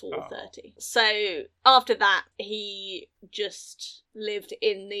in 430. So after that, he just lived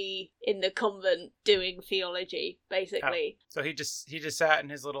in the convent doing theology, basically. So he just sat in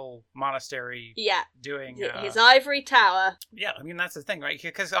his little monastery, doing his ivory tower. Yeah, I mean that's the thing, right?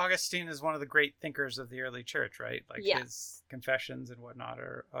 Because Augustine is one of the great thinkers of the early church, right? Like his confessions and whatnot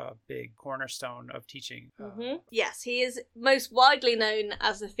are a big cornerstone of teaching. Yes, he is most widely known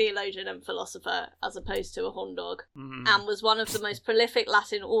as a theologian and philosopher, as opposed to a horn dog, and was one of the most prolific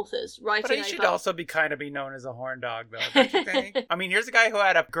Latin authors, writing. But he should also be known as a horn dog, though. Don't you think? I mean, here's a guy who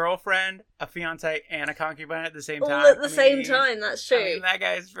had a girlfriend, a fiance, and a concubine at the same time. All at the same time, that's true. I mean, that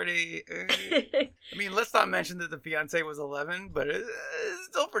guy's pretty... I mean, let's not mention that the fiance was 11, but it's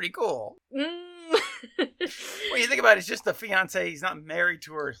still pretty cool. When you think about it, it's just the fiance. He's not married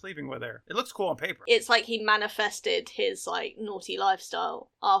to her or sleeping with her. It looks cool on paper. It's like he manifested his, like, naughty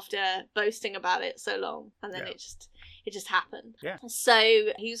lifestyle after boasting about it so long. And then it just happened. Yeah. So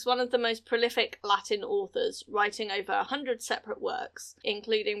he's one of the most prolific Latin authors, writing over 100 separate works,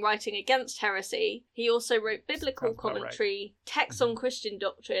 including writing against heresy. He also wrote biblical commentary, texts on Christian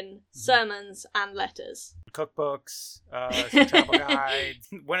doctrine, sermons, and letters. Cookbooks, some travel guides.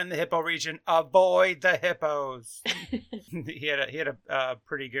 When in the hippo region, avoid the hippos. he had a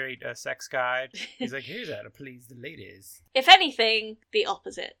pretty great sex guide. He's like, here's how to please the ladies. If anything, the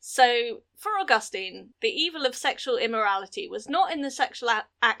opposite. So, for Augustine, the evil of sexual immorality was not in the sexual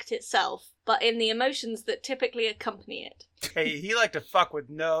act itself, but in the emotions that typically accompany it. Hey, he liked to fuck with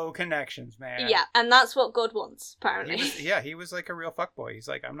no connections, man. Yeah, and that's what God wants, apparently. He was like a real fuckboy. He's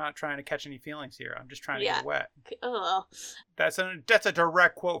like, I'm not trying to catch any feelings here. I'm just trying to get wet. Oh. That's a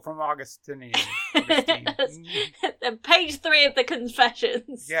direct quote from Augustine. Page 3 of the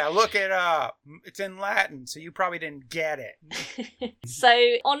Confessions. Yeah, look it up. It's in Latin, so you probably didn't get it. So,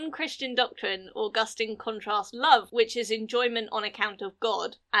 on Christian doctrine, Augustine contrasts love, which is enjoyment on account of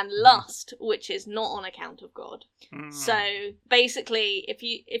God, and lust, which is not on account of God. So, basically,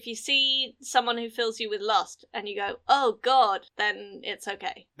 if you see someone who fills you with lust, and you go, oh God, then it's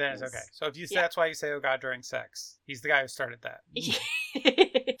okay. Then it's okay. So if you that's why you say, oh God, during sex. He's the guy who started that.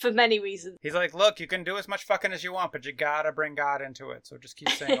 For many reasons. He's like, look, you can do as much fucking as you want, but you gotta bring God into it. So just keep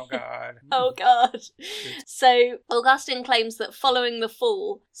saying, oh God. Oh God. So Augustine claims that following the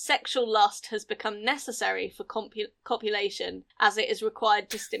fall, sexual lust has become necessary for copulation, as it is required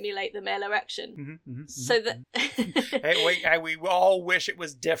to stimulate the male erection. So that... Hey, we all wish it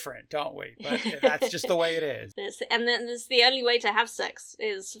was different, don't we? But that's just the way it is. And then there's the only way to have sex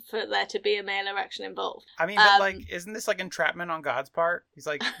is for there to be a male erection involved. I mean, but like, isn't this like entrapment on God's part? He's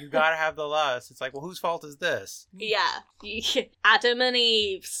like, you gotta have the lust. It's like, well, whose fault is this? Yeah. Adam and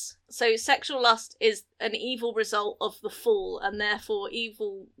Eve's. So sexual lust is an evil result of the fall, and therefore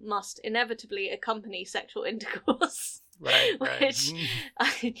evil must inevitably accompany sexual intercourse. Right. Which,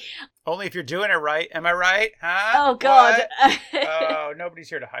 only if you're doing it right. Am I right? Huh? Oh, God. Oh, nobody's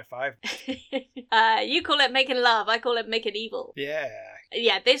here to high five. You call it making love. I call it making evil. Yeah.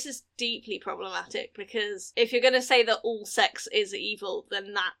 Yeah, this is deeply problematic, because if you're going to say that all sex is evil,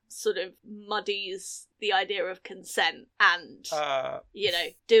 then that sort of muddies the idea of consent and,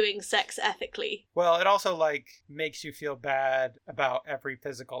 doing sex ethically. Well, it also, like, makes you feel bad about every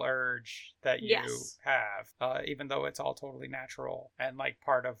physical urge that you have, even though it's all totally natural and, like,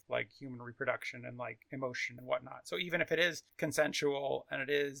 part of, like, human reproduction and, like, emotion and whatnot. So even if it is consensual and it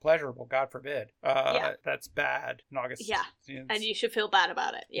is pleasurable, God forbid, that's bad in August. Yeah, and you should feel bad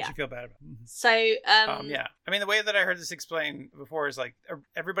about it. Yeah. You should feel bad about it. So, yeah. I mean, the way that I heard this explained before is, like,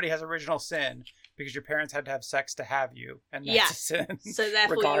 everybody has original sin because your parents had to have sex to have you, and that's a sin. So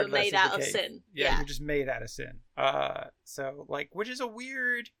therefore you were made out of sin. Yeah, you're just made out of sin. So, like, which is a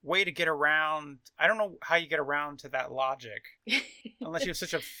weird way to get around. I don't know how you get around to that logic unless you have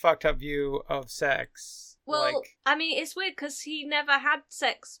such a fucked up view of sex. Well, I mean, it's weird because he never had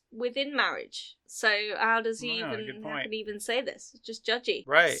sex within marriage. So how does he even say this? It's just judgy.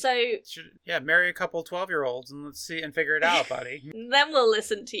 Right. So marry a couple 12-year-olds and let's see and figure it out, buddy. Then we'll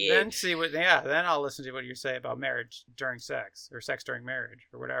listen to you. Then I'll listen to what you say about marriage during sex or sex during marriage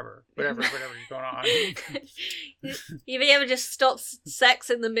or whatever you're going on. Have you ever just stopped sex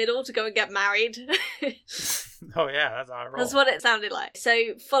in the middle to go and get married? Oh yeah, that's how it rolls. That's what it sounded like.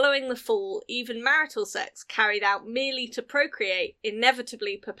 So following the fall, even marital sex carried out merely to procreate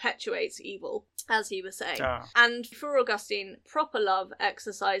inevitably perpetuates evil. as you were saying. And for Augustine, proper love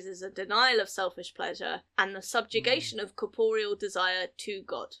exercises a denial of selfish pleasure and the subjugation of corporeal desire to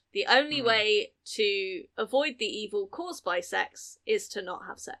God. The only way to avoid the evil caused by sex is to not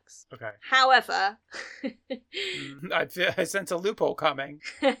have sex. Okay. However... I sense a loophole coming.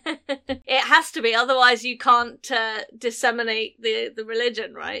 It has to be, otherwise you can't disseminate the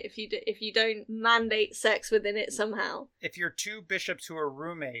religion, right? If you don't mandate sex within it somehow. If you're two bishops who are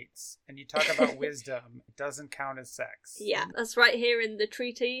roommates and you talk about wisdom, it doesn't count as sex. Yeah, that's right here in the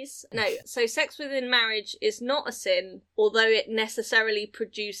treatise. No, so sex within marriage is not a sin, although it necessarily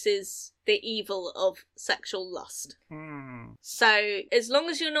produces the evil of sexual lust. So as long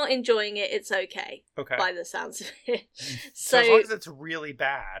as you're not enjoying it, it's okay. Okay. By the sounds of it. So as long as it's really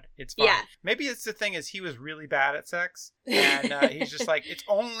bad, it's fine. Yeah. Maybe it's the thing is he was really bad at sex, and he's just like, it's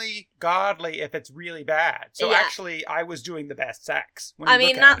only godly if it's really bad. So actually, I was doing the best sex. I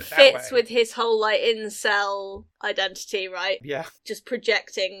mean, that fits with his whole like incel identity, right? Yeah. Just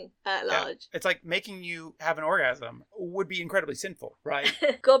projecting at large. Yeah. It's like making you have an orgasm would be incredibly sinful, right?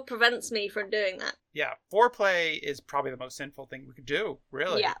 God prevents me from doing that. Yeah, foreplay is probably the most sinful thing we could do,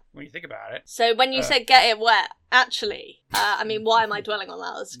 really, when you think about it. So when you said get it wet, actually, I mean, why am I dwelling on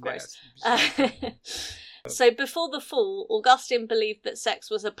that? That's gross. Yes. So before the fall, Augustine believed that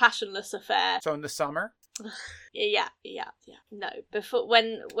sex was a passionless affair. So in the summer? Yeah. No, before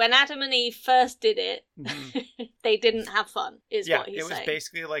when Adam and Eve first did it, they didn't have fun, is what he's saying. Yeah, it was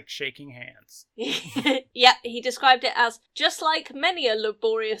basically like shaking hands. Yeah, he described it as just like many a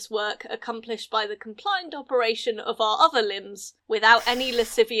laborious work accomplished by the compliant operation of our other limbs without any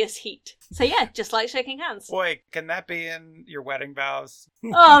lascivious heat. So yeah, just like shaking hands. Boy, can that be in your wedding vows?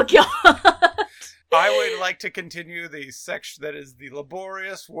 Oh god. I would like to continue the section that is the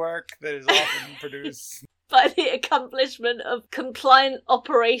laborious work that is often produced by the accomplishment of compliant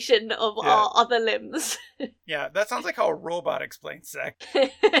operation of our other limbs. Yeah, that sounds like how a robot explains sex.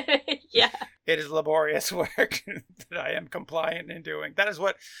 Yeah. It is laborious work that I am compliant in doing. That is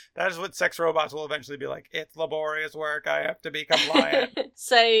what sex robots will eventually be like. It's laborious work. I have to be compliant.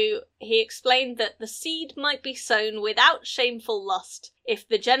 So he explained that the seed might be sown without shameful lust if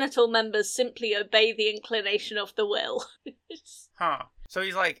the genital members simply obey the inclination of the will. Huh. So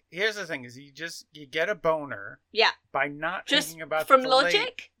he's like, here's the thing: is you get a boner, by not just thinking about from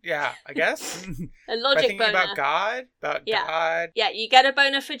logic. Yeah, I guess A logic by thinking boner about God, God. Yeah, you get a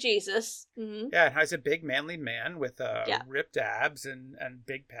boner for Jesus. Mm-hmm. Yeah, and he's a big manly man with ripped abs and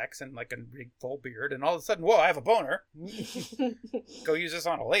big pecs and like a big full beard, and all of a sudden, whoa, I have a boner. Go use this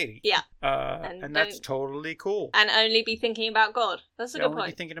on a lady. Yeah, and that's totally cool. And only be thinking about God. That's a good point.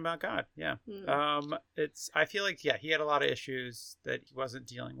 Only be thinking about God. Yeah. I feel like he had a lot of issues that he wasn't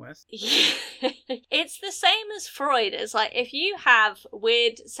dealing with. It's the same as Freud. It's like, if you have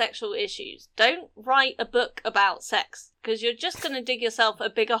weird sexual issues, don't write a book about sex, because you're just going to dig yourself a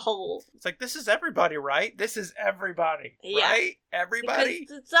bigger hole. It's like, this is everybody, right? This is everybody, right? Everybody?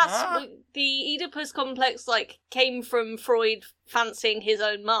 Because that's the Oedipus complex, like, came from Freud fancying his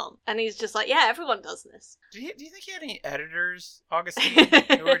own mom. And he's just like, yeah, everyone does this. Do you think he had any editors, Augustine,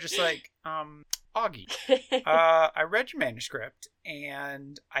 who were just like, Augie, I read your manuscript,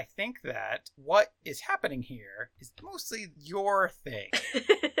 and I think that what is happening here is mostly your thing.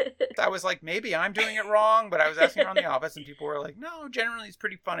 I was like, maybe I'm doing it wrong, but I was asking around the office, and people were like, no, generally it's a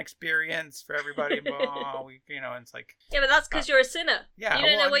pretty fun experience for everybody involved. And it's like... Yeah, but that's because you're a sinner. Yeah, you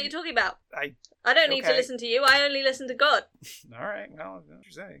don't know what you're talking about. I don't need to listen to you. I only listen to God. All right, well, that's what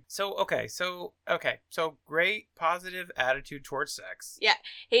you're saying. So great positive attitude towards sex. Yeah,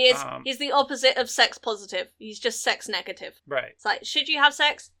 he is. He's the opposite of sex positive. He's just sex negative. Right. It's like, should you have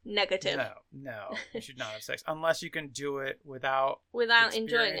sex? Negative. No, you should not have sex unless you can do it without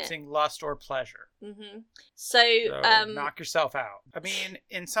enjoying it, lust or pleasure. Mm-hmm. So knock yourself out. I mean,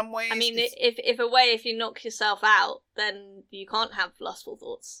 in some ways. I mean, if you knock yourself out, then you can't have lustful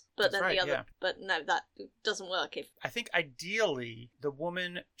thoughts. But then but no, that doesn't work. I think ideally the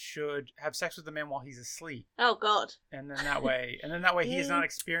woman should have sex with the man while he's asleep. Oh God! And then that way he is not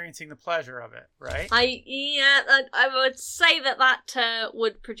experiencing the pleasure of it, right? I would say that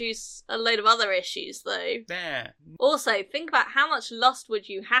would produce a load of other issues, though. Yeah. Also, think about how much lust would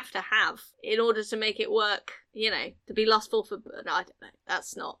you have to have in order to make it work. To be lustful for... No, I don't know.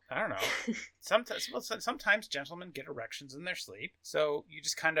 That's not... I don't know. Sometimes gentlemen get erections in their sleep, so you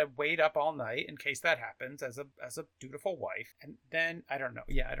just kind of wait up all night in case that happens as a dutiful wife, and then I don't know.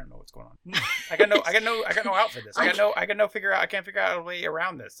 Yeah, I don't know what's going on. I got no out for this. I can't figure out a way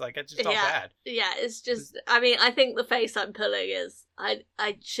around this. Like, it's just all bad. Yeah, it's just... I mean, I think the face I'm pulling is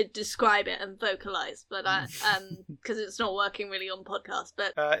I should describe it and vocalize, but because it's not working really on podcast.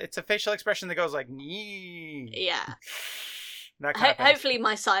 But it's a facial expression that goes like nee. Yeah. That kind of thing. Hopefully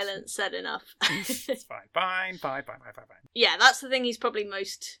my silence said enough. It's fine. Yeah, that's the thing he's probably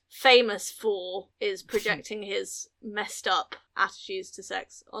most famous for, is projecting his messed up attitudes to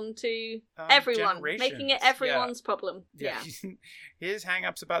sex onto everyone, making it everyone's problem. Yeah. His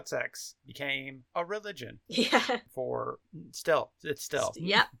hang-ups about sex became a religion. Yeah. It's still.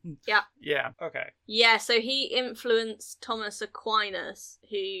 Yep. Yeah, okay. Yeah, so he influenced Thomas Aquinas,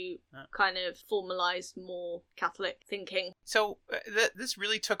 who kind of formalized more Catholic thinking. So this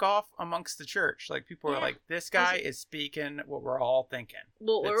really took off amongst the church. Like, people were like, this guy is speaking what we're all thinking.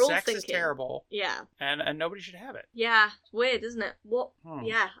 What we're all sex thinking. Sex is terrible. Yeah. And nobody should have it. Yeah. It's weird, isn't it? What?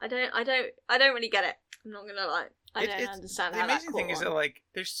 Yeah, I don't really get it. I'm not gonna lie. I don't understand how that. The amazing thing is that, like,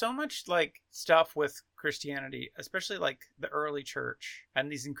 there's so much, like, stuff with Christianity, especially, like, the early church and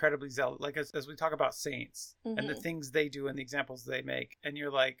these incredibly zealous, like, as we talk about saints and the things they do and the examples they make, and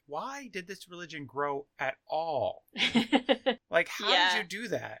you're like, why did this religion grow at all? Like, how did you do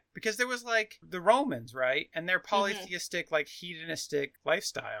that? Because there was, like, the Romans, right? And their polytheistic, like, hedonistic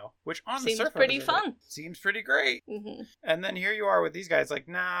lifestyle, which on the surface seems pretty fun. Seems pretty great. And then here you are with these guys, like,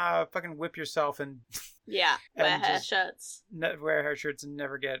 nah, fucking whip yourself and... Yeah, wear hair shirts. Wear hair shirts and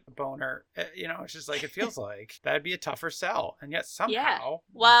never get a boner. You know, it's just like, it feels like that'd be a tougher sell. And yet somehow... Yeah.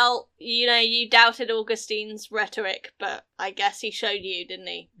 Well, you know, you doubted Augustine's rhetoric, but I guess he showed you, didn't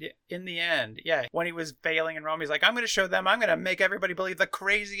he? Yeah, in the end, yeah. When he was failing in Rome, he's like, I'm going to show them, I'm going to make everybody believe the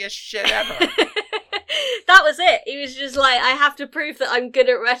craziest shit ever. That was it. He was just like, I have to prove that I'm good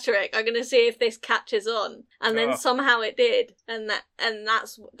at rhetoric. I'm going to see if this catches on. And then somehow it did. And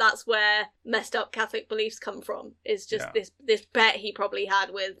that's where messed up Catholic beliefs come from. Is just this bet he probably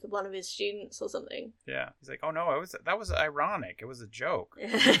had with one of his students or something. Yeah. He's like, oh no, that was ironic. It was a joke.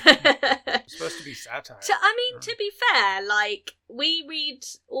 It was supposed to be satire. I mean, to be fair, like, we read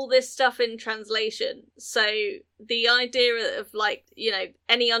all this stuff in translation, so the idea of, like, you know,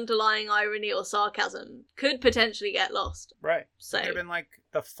 any underlying irony or sarcasm could potentially get lost. Right. So he could have been, like,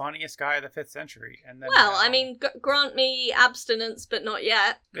 the funniest guy of the 5th century. And then, well, I mean, grant me abstinence, but not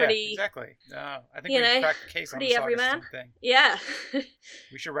yet. Pretty, yeah, exactly. I think we cracked the case on the Augustine thing. Yeah.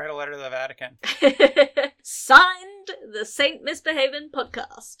 We should write a letter to the Vatican. Signed, the Saint Misbehavin'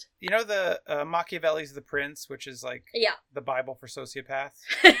 Podcast. You know the Machiavelli's The Prince, which is like the Bible for sociopaths?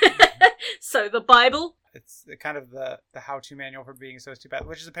 So the Bible? It's kind of the how-to manual for being a sociopath,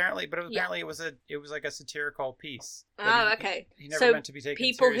 which is apparently it was like a satirical piece. Okay. He never meant to be taken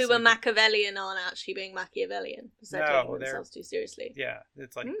people seriously. Who are Machiavellian aren't actually being Machiavellian because they're taking themselves too seriously. Yeah,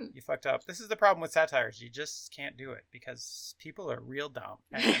 it's like you fucked up. This is the problem with satires. You just can't do it because people are real dumb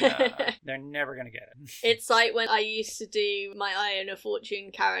and they're never gonna get it. It's like when I used to do my I Own a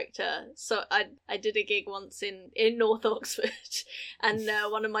Fortune character. So I did a gig once in North Oxford, and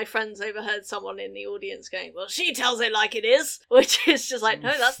one of my friends overheard someone in the audience going, well, she tells it like it is, which is just like,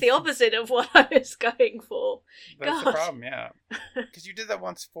 no, that's the opposite of what I was going for. That's the problem, yeah. Because you did that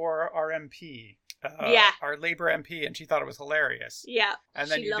once for our MP. Our Labour MP, and she thought it was hilarious. Yeah, and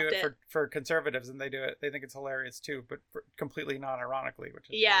then you do it for conservatives, and they think it's hilarious too, but completely non-ironically, which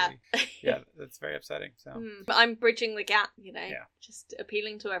is really, that's very upsetting. So, but I'm bridging the gap, you know, just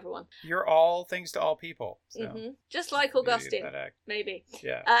appealing to everyone. You're all things to all people, so. Just like Augustine, maybe.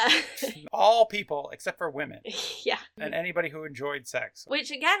 Yeah, all people except for women. Yeah, and anybody who enjoyed sex. Which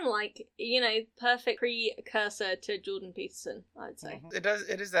again, like, you know, perfect precursor to Jordan Peterson, I'd say.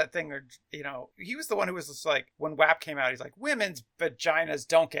 It is that thing where, you know. He was the one who was just like, when WAP came out, he's like, women's vaginas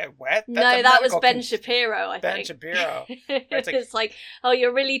don't get wet. That was Ben Shapiro, I think. Ben Shapiro. It's like, oh,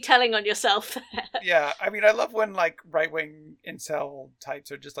 you're really telling on yourself there. Yeah, I mean, I love when, like, right-wing incel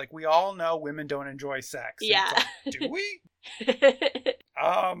types are just like, we all know women don't enjoy sex. Yeah. Like, do we?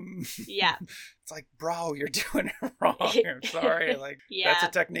 Yeah. It's like, bro, you're doing it wrong. I'm sorry. Like, that's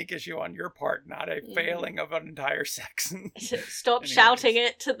a technique issue on your part, not a failing of an entire section. Stop shouting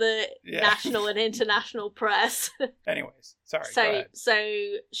it to the national and international press. Anyways, sorry. So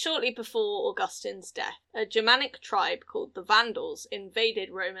shortly before Augustine's death, a Germanic tribe called the Vandals invaded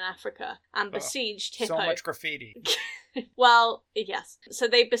Roman Africa and besieged Hippo. So much graffiti. Well, yes. So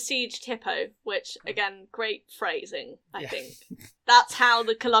they besieged Hippo, which, again, great phrasing, I think. That's how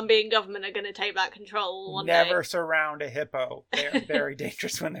the Colombian government are going to take back control one day. Never surround a hippo. They're very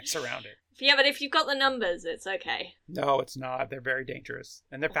dangerous when they're surrounded. Yeah, but if you've got the numbers, it's okay. No, it's not. They're very dangerous.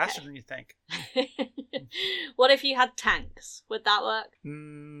 And they're faster than you think. What if you had tanks? Would that work?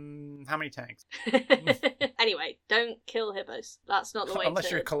 How many tanks? Anyway, don't kill hippos. That's not the way Unless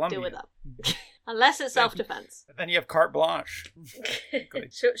to you're Colombian. deal with that. Unless it's self-defense. Then you have carte blanche.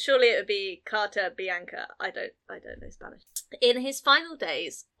 Surely it would be Carta Bianca. I don't know Spanish. In his final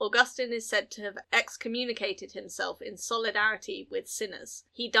days, Augustine is said to have excommunicated himself in solidarity with sinners.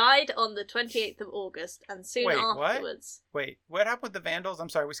 He died on the 28th of August, and soon afterwards... Wait, what happened with the Vandals? I'm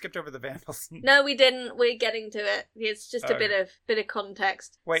sorry, we skipped over the Vandals. No, we didn't. We're getting to it. It's just a bit of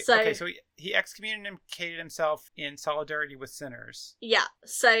context. Wait, okay, so he excommunicated himself in solidarity with sinners. Yeah,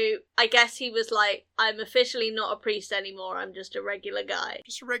 so I guess he was like, I'm officially not a priest anymore, I'm just a regular guy.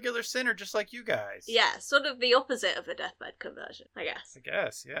 Just a regular sinner, just like you guys. Yeah, sort of the opposite of a deathbed conversion, I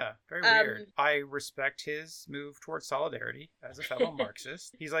guess. Yeah. Very weird. I respect his move towards solidarity as a fellow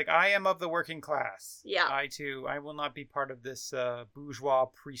Marxist. He's like, I am of the working class. Yeah. I will not be part of this bourgeois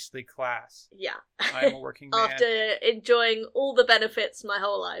priestly class. Yeah. I am a working man. After enjoying all the benefits my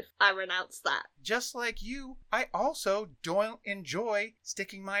whole life, I renounce that. Just like you, I also don't enjoy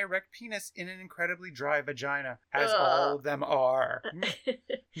sticking my erect penis in an incredibly dry vagina, as all of them are.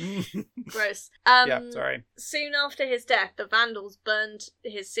 Gross. Yeah, sorry. Soon after his death, the Vandals burned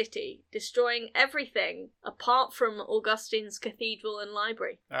his city, destroying everything apart from Augustine's cathedral and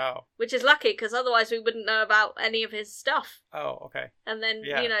library. Oh. Which is lucky, because otherwise we wouldn't know about any of his stuff. Oh, okay. And then,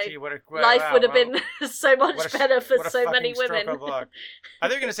 life would have been so much better for so many women. Are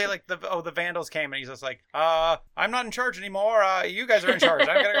they going to say, like, the Vandals came and he's just like, I'm not in charge anymore. You guys are in charge.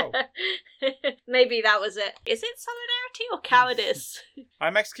 I'm going to go. Maybe that was it. Is it solidarity or cowardice?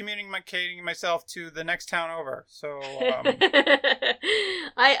 I'm excommunicating myself to the next town over. So,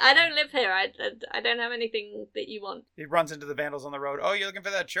 I don't live here. I don't have anything that you want. He runs into the Vandals on the road. Oh, you're looking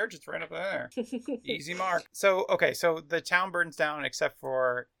for that church? It's right up there. Easy mark. So, okay, so the town burns down except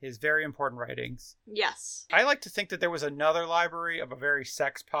for his very important writings. Yes. I like to think that there was another library of a very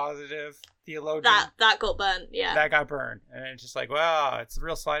sex-positive theologian. That got burnt, yeah. That got burned. And it's just like, wow, it's a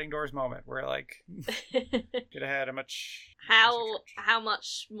real sliding doors moment where, like, could have had a much... How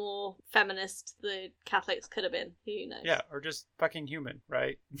much more feminist the Catholics could have been, who knows? Yeah, or just fucking human,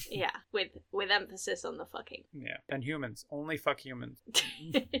 right? Yeah, with emphasis on the fucking. Yeah, and humans. Only fuck humans.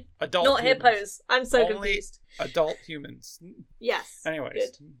 Adult Not humans. Hippos. I'm so only confused. Adult humans. Yes.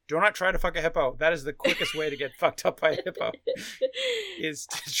 Anyways, do not try to fuck a hippo. That is the quickest way to get fucked up by a hippo. Is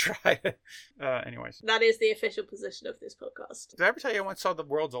to try to... anyways. That is the official position of this podcast. Did I ever tell you I once saw the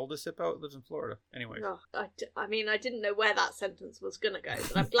world's oldest hippo? It lives in Florida. Anyways. Oh, I mean, I didn't know where that sentence was gonna go,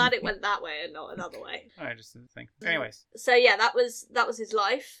 but I'm glad it went that way and not another way. I just didn't think. Anyways. So yeah, that was his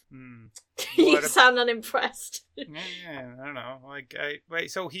life. You sound unimpressed. Yeah, I don't know.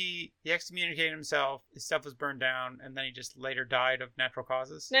 So he excommunicated himself, his stuff was burned down, and then he just later died of natural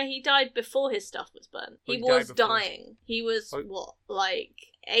causes? No, he died before his stuff was burned. He was dying. He was, like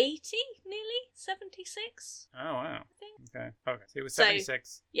 80? Nearly? 76? Oh, wow. I think. Okay, so he was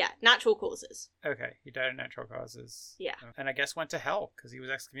 76. Yeah, natural causes. Okay, he died of natural causes. Yeah. And I guess went to hell, because he was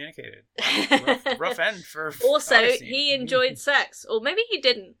excommunicated. rough end for Also, Augustine. he enjoyed sex. Or maybe he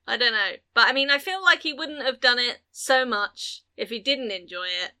didn't. I don't know. But I mean, I feel like he wouldn't have done it so much if he didn't enjoy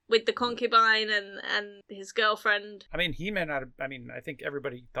it, with the concubine and his girlfriend. I mean, he may not have, I think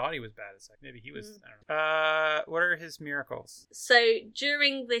everybody thought he was bad at sex. Maybe he was, I don't know. What are his miracles? So,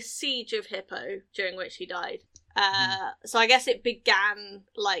 during the siege of Hippo, during which he died, so I guess it began,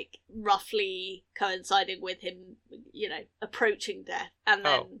 like, roughly coinciding with him, approaching death. And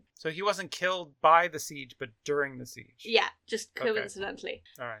then... So he wasn't killed by the siege, but during the siege? Yeah, just coincidentally.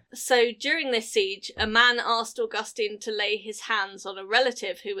 Okay. All right. So during this siege, a man asked Augustine to lay his hands on a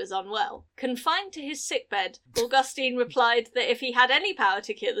relative who was unwell. Confined to his sickbed, Augustine replied that if he had any power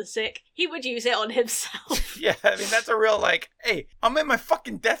to cure the sick, he would use it on himself. Yeah, I mean, that's a real, hey, I'm in my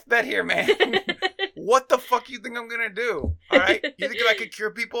fucking deathbed here, man. What the fuck you think I'm gonna do? All right? You think if I could cure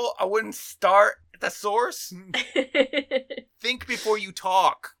people, I wouldn't start at the source? Think before you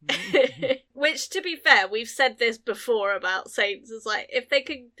talk. Which, to be fair, we've said this before about saints. It's like, if they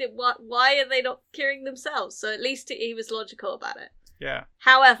could, why are they not curing themselves? So at least he was logical about it. Yeah.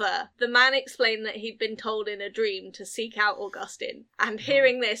 However, the man explained that he'd been told in a dream to seek out Augustine. And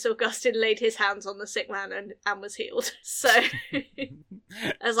hearing this, Augustine laid his hands on the sick man and was healed. So,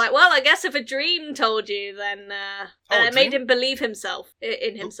 I was like, well, I guess if a dream told you, then it made him believe himself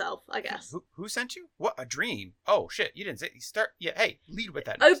in himself, I guess. Who sent you? What, a dream? Oh, shit, you didn't say. Yeah, hey, lead with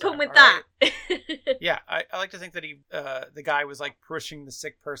that. Open with that. Right? Yeah, I like to think that the guy was, like, pushing the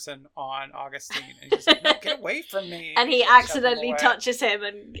sick person on Augustine. And he's like, no, get away from me. And he accidentally touched touches him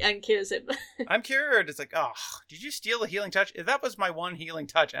and cures him. I'm cured. It's like, oh, did you steal a healing touch? If that was my one healing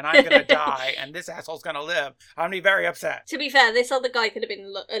touch and I'm gonna die and this asshole's gonna live, I'm gonna be very upset. To be fair, this other guy could have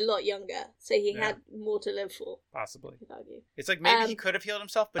been a lot younger, so he had more to live for. Possibly. I'd argue. It's like maybe he could have healed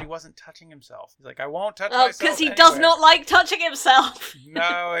himself, but he wasn't touching himself. He's like, I won't touch myself. Oh, because he does not like touching himself.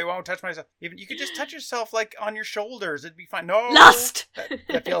 No, he won't touch myself. Even you could just touch yourself like on your shoulders. It'd be fine. No, lust.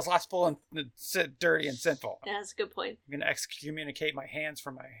 That feels lustful and dirty and sinful. Yeah, that's a good point. I'm gonna excommunicate my hands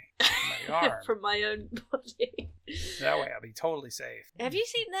from my arm. From my own body. That way I'll be totally safe. Have you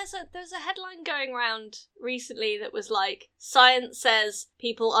seen there's a headline going around recently that was like, science says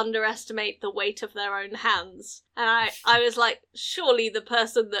people underestimate the weight of their own hands. And I was like, surely the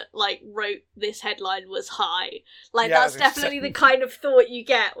person that like wrote this headline was high. Like that's definitely the kind of thought you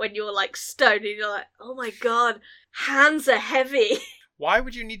get when you're like stoned and you're like, oh my god, hands are heavy. Why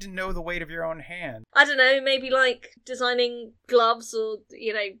would you need to know the weight of your own hand? I don't know, maybe like designing gloves or,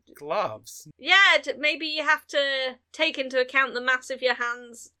 Gloves? Yeah, maybe you have to take into account the mass of your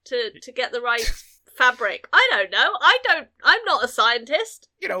hands to get the right fabric. I don't know. I'm not a scientist.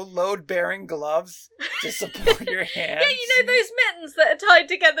 Load-bearing gloves to support your hands. Yeah, those mittens that are tied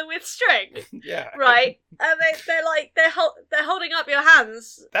together with string. Yeah. Right? And they're holding up your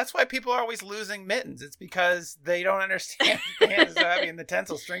hands. That's why people are always losing mittens. It's because they don't understand the hands so heavy and the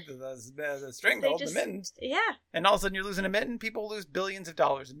tensile strength of the string to hold the mittens. Yeah. And all of a sudden you're losing a mitten. People lose billions of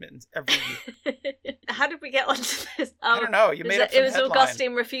dollars in mittens every year. How did we get onto this? I don't know. You made up some It was headline.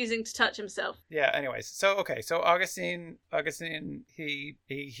 Augustine refusing to touch himself. Yeah, anyways. So Augustine,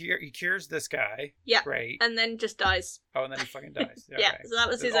 he cures this guy. Yeah. Great. And then just dies. Oh, and then he fucking dies. Okay. Yeah, so that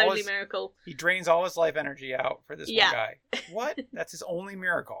was his only miracle. He drains all his life energy out for this one guy. What? That's his only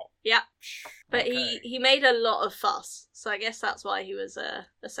miracle. Yeah. But okay. he made a lot of fuss, so I guess that's why he was a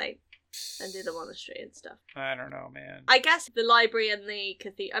saint. And did a monastery and stuff. I don't know, man. I guess the library and the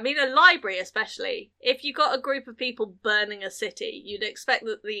cathedral... I mean, a library especially. If you got a group of people burning a city, you'd expect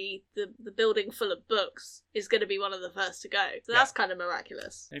that the building full of books is going to be one of the first to go. So that's kind of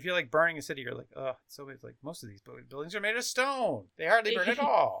miraculous. And if you're like burning a city, you're like, so it's like most of these buildings are made of stone. They hardly burn at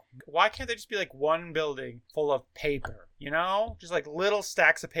all. Why can't they just be like one building full of paper? Just like little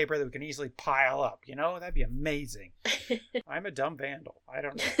stacks of paper that we can easily pile up. That'd be amazing. I'm a dumb vandal. I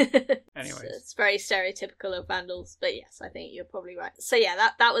don't know. Anyways. It's very stereotypical of vandals, but yes, I think you're probably right. So yeah,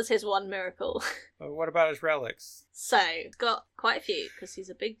 that was his one miracle. But what about his relics? So, got quite a few, because he's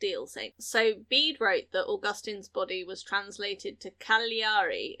a big deal saint. So, Bede wrote that Augustine's body was translated to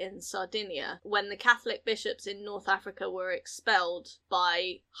Cagliari in Sardinia when the Catholic bishops in North Africa were expelled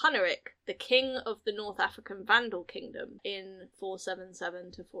by Huneric, the king of the North African Vandal kingdom, in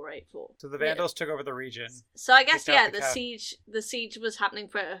 477 to 484. So the Vandals took over the region. So I guess, the siege was happening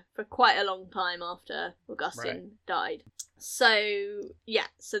for quite a long time after Augustine died. So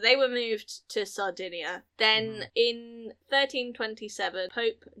they were moved to Sardinia. Then in 1327,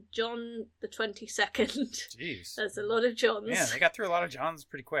 Pope John the 22nd, jeez, there's a lot of Johns. Yeah, they got through a lot of Johns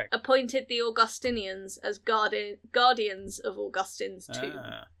pretty quick. Appointed the Augustinians as guardians of Augustine's tomb,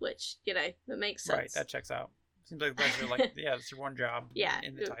 which, that makes sense. Right, that checks out. Seems like that's that's your one job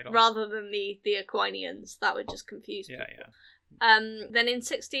in the title. Rather than the Aquinians, that would just confuse people. Yeah. Then in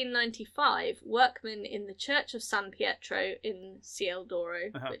 1695, workmen in the Church of San Pietro in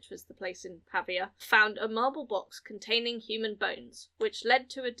Cialdoro, which was the place in Pavia, found a marble box containing human bones, which led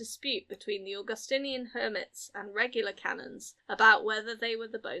to a dispute between the Augustinian hermits and regular canons about whether they were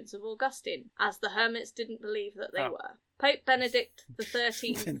the bones of Augustine, as the hermits didn't believe that they were. Pope Benedict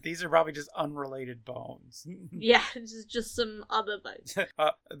XIII. These are probably just unrelated bones. Yeah, this is just some other bones.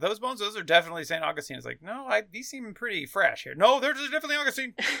 Those bones, those are definitely St. Augustine. It's like, no, these seem pretty fresh here. No, they're definitely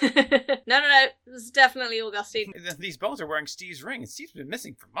Augustine. No, this is definitely Augustine. These bones are wearing Steve's ring, and Steve's been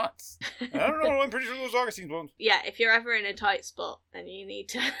missing for months. I don't know, I'm pretty sure those are Augustine's bones. Yeah, if you're ever in a tight spot and you need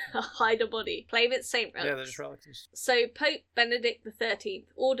to hide a body, claim it's saint relics. Yeah, they're just relics. So Pope Benedict XIII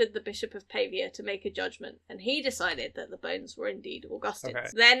ordered the Bishop of Pavia to make a judgment, and he decided that the bones were indeed Augustine's. Okay.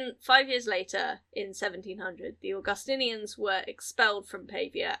 Then, 5 years later, in 1700, the Augustinians were expelled from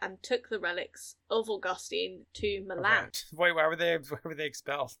Pavia and took the relics of Augustine to Milan. Okay. Wait, why were they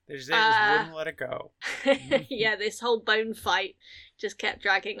expelled? They just wouldn't let it go. Yeah, this whole bone fight just kept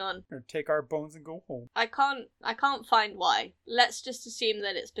dragging on. Or take our bones and go home. I can't find why. Let's just assume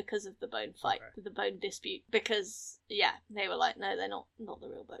that it's because of the bone fight, the bone dispute. Because, they were like, no, they're not the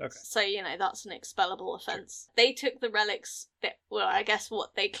real bones. Okay. So, that's an expellable offence. Sure. They took the relics I guess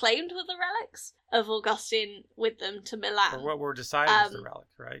what they claimed were the relics of Augustine with them to Milan. Or what were decided as the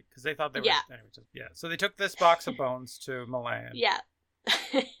relics, right? Because they thought they were... Anyway, so they took this box of bones to Milan. Yeah.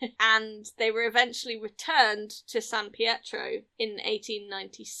 And they were eventually returned to San Pietro in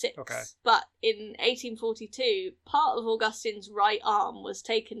 1896. Okay. But in 1842, part of Augustine's right arm was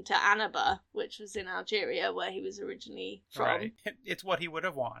taken to Annaba, which was in Algeria, where he was originally from. Right. It's what he would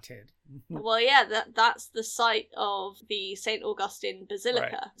have wanted. Well, yeah, that's the site of the St. Augustine Basilica.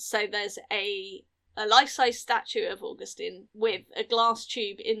 Right. So there's a life-size statue of Augustine with a glass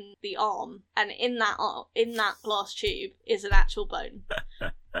tube in the arm, and in that glass tube is an actual bone.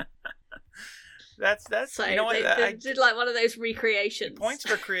 That's so you know what they did like one of those recreations. Points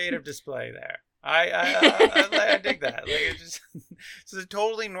for creative display there. I dig that. Like it's a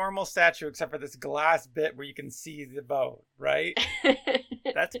totally normal statue except for this glass bit where you can see the bone, right?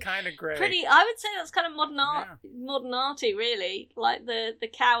 That's kind of great. I would say that's kind of modern arty, really. Like the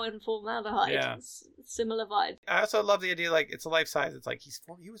cow in formaldehyde. Yeah. Similar vibe. I also love the idea, like, it's a life size. It's like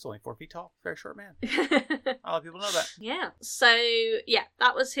he was only 4 feet tall. Very short man. A lot of people know that. Yeah. So, yeah,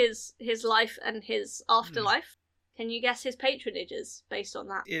 that was his life and his afterlife. Can you guess his patronages based on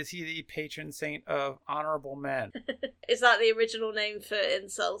that? Is he the patron saint of honorable men? Is that the original name for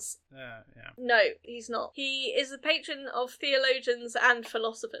incels? Yeah. No, he's not. He is the patron of theologians and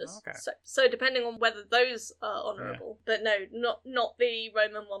philosophers. Okay. So depending on whether those are honourable. Yeah. But no, not the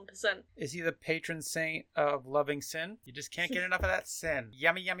Roman 1%. Is he the patron saint of loving sin? You just can't get enough of that sin.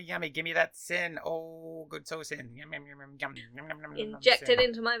 Yummy, yummy, yummy. Give me that sin. Oh, good so sin. Yum, yum, yum, yum, yum, yum, yum, injected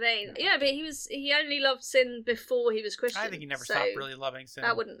into my vein. Yeah, but he only loved sin before he was Christian. I think he never stopped really loving sin.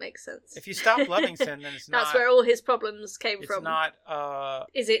 That wouldn't make sense. If you stop loving sin, then it's not... That's where all his problems came from. It's not...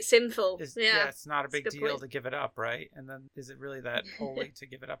 Is it sinful? Yeah, it's not a big deal to give it up, right? And then is it really that holy to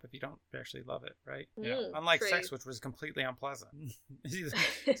give it up if you don't actually love it, right? Yeah. Unlike sex, which was completely unpleasant. Is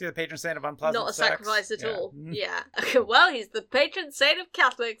he the patron saint of unpleasant sex? Not a sacrifice at all. Yeah. Well, he's the patron saint of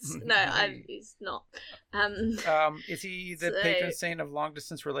Catholics. No, he's not. Is he the patron saint of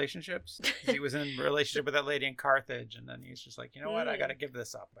long-distance relationships? He was in a relationship with that lady in Carthage, and then he's just like, you know what, I gotta give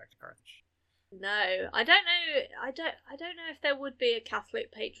this up, back to Carthage. No, I don't know. I don't know if there would be a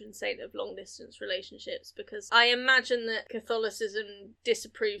Catholic patron saint of long distance relationships, because I imagine that Catholicism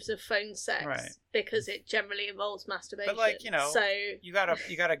disapproves of phone sex, right, because it generally involves masturbation. But like, you know, so you got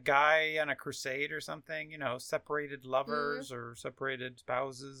a guy on a crusade or something, you know, separated lovers or separated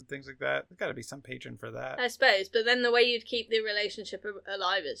spouses, things like that. There's got to be some patron for that, I suppose. But then the way you'd keep the relationship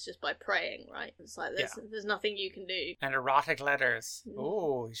alive is just by praying, right? It's like there's nothing you can do. And erotic letters.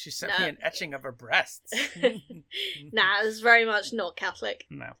 Oh, she sent me an etching of her breasts. Nah, it's very much not Catholic.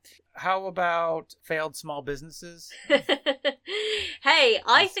 No. How about failed small businesses? Hey,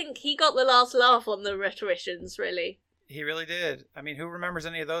 I think he got the last laugh on the rhetoricians, really. He really did. I mean, who remembers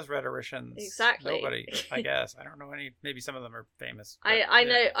any of those rhetoricians? Exactly. Nobody, I guess. I don't know any. Maybe some of them are famous.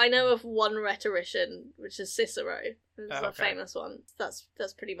 I know of one rhetorician, which is Cicero. It's a famous one. That's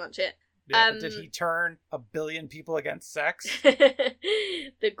pretty much it. Yeah, but did he turn 1 billion people against sex?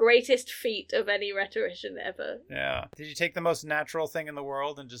 The greatest feat of any rhetorician ever. Yeah. Did you take the most natural thing in the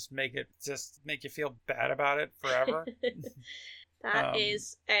world and just make you feel bad about it forever? That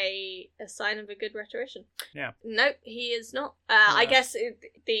is a sign of a good rhetorician. Yeah. Nope, he is not. I guess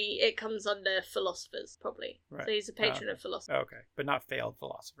it comes under philosophers, probably. Right. So he's a patron of philosophers. Okay, but not failed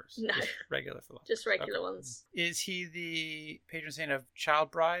philosophers. No. Just regular philosophers. Just regular ones. Is he the patron saint of child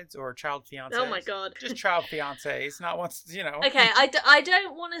brides or child fiancés? Oh my god. Just child fiancés, not once, you know. Okay, I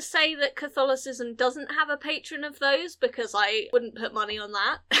don't want to say that Catholicism doesn't have a patron of those, because I wouldn't put money on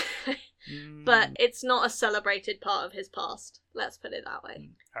that. But it's not a celebrated part of his past. Let's put it that way.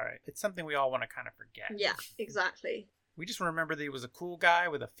 All right. It's something we all want to kind of forget. Yeah, exactly. We just remember that he was a cool guy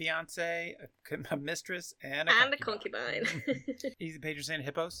with a fiancé, a mistress, and a concubine. He's the patron saint of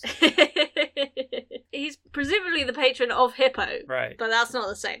hippos? He's presumably the patron of Hippo. Right. But that's not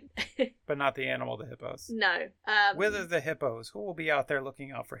the same. But not the animal, the hippos. No. Whither the hippos? Who will be out there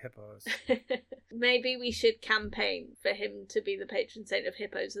looking out for hippos? Maybe we should campaign for him to be the patron saint of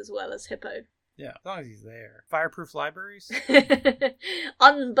hippos as well as Hippo. Yeah, as long as he's there. Fireproof libraries?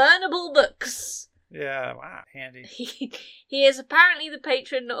 Unburnable books. Yeah, wow, handy. He is apparently the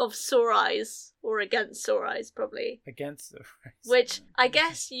patron of sore eyes, or against sore eyes, probably. Against sore eyes. Which I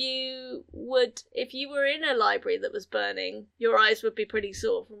guess you would, if you were in a library that was burning, your eyes would be pretty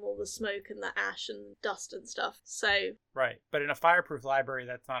sore from all the smoke and the ash and dust and stuff. So right, but in a fireproof library,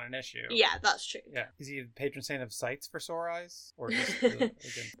 that's not an issue. Yeah, that's true. Yeah, is he the patron saint of sights for sore eyes, or just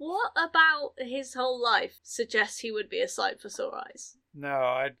What about his whole life suggests he would be a sight for sore eyes? No,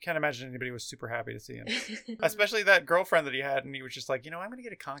 I can't imagine anybody was super happy to see him. Especially that girlfriend that he had, and he was just like, I'm going to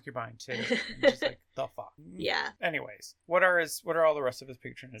get a concubine too. And just like, the fuck. Yeah. Anyways, what are all the rest of his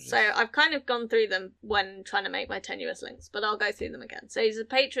patronages? So I've kind of gone through them when trying to make my tenuous links, but I'll go through them again. So he's a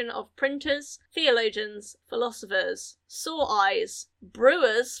patron of printers, theologians, philosophers, sore eyes,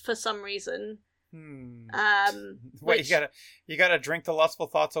 brewers for some reason. Wait, you gotta drink the lustful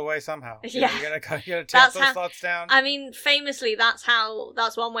thoughts away somehow. You gotta tamp those thoughts down. I mean, famously, that's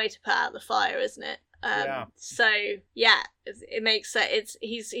one way to put out the fire, isn't it? So yeah, it makes sense.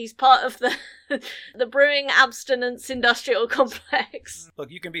 He's part of the the brewing abstinence industrial complex.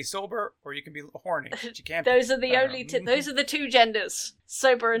 Look, you can be sober or you can be horny. But you can't. Those are the two genders: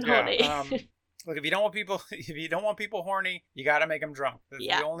 sober and horny. Look, if you don't want people horny, you got to make them drunk. That's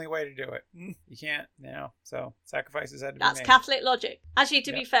the only way to do it. You can't, so sacrifices had to be made. That's Catholic logic. Actually,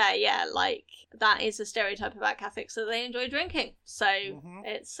 to be fair, like, that is a stereotype about Catholics, that they enjoy drinking. So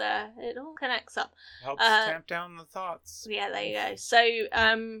it's it all connects up. Helps tamp down the thoughts. Yeah, there you go. So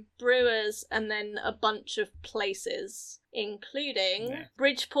brewers, and then a bunch of places, including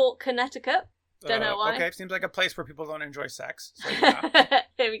Bridgeport, Connecticut. Don't know why. Okay, seems like a place where people don't enjoy sex. So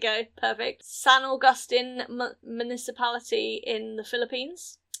Here we go. Perfect. San Augustine municipality in the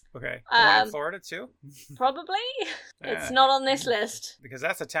Philippines. Okay. The one in Florida too? Probably. It's not on this list. Because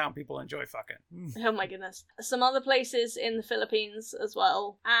that's a town people enjoy fucking. Oh my goodness. Some other places in the Philippines as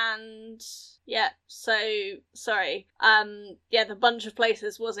well. And the bunch of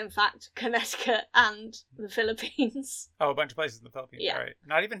places was in fact Connecticut and the Philipines. Oh, a bunch of places in the Philippines. Yeah. Right.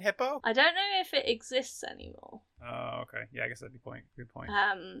 Not even Hippo? I don't know if it exists anymore. Oh, okay. Yeah, I guess that'd be good point.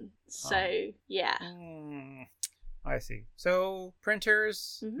 Yeah. I see. So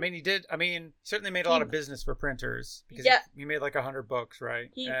printers. I mean, he certainly made a lot of business for printers because he made like 100 books, right?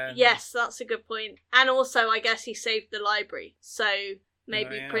 Yes, that's a good point. And also, I guess he saved the library, so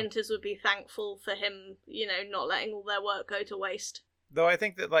maybe printers would be thankful for him, not letting all their work go to waste. Though I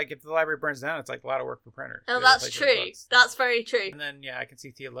think that, like, if the library burns down, it's like a lot of work for printers. Oh, that's true. That's very true. And then, I can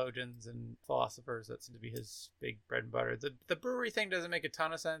see theologians and philosophers. That seem to be his big bread and butter. The brewery thing doesn't make a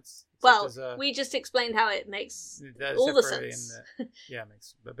ton of sense. Well, we just explained how it makes all the sense. It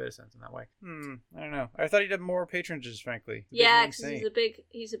makes a bit of sense in that way. I don't know. I thought he did more patronages, frankly. Yeah, because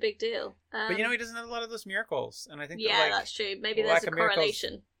he's a big deal. But he doesn't have a lot of those miracles, and I think that's true. Maybe there's a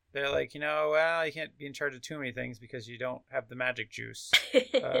correlation. They're like, you can't be in charge of too many things because you don't have the magic juice.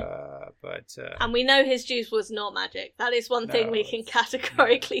 And we know his juice was not magic. That is one thing we can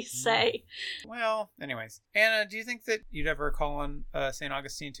categorically say. Well, anyways. Anna, do you think that you'd ever call on St.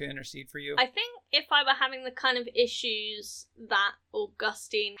 Augustine to intercede for you? I think if I were having the kind of issues that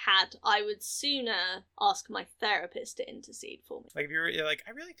Augustine had, I would sooner ask my therapist to intercede for me. Like, if you're like,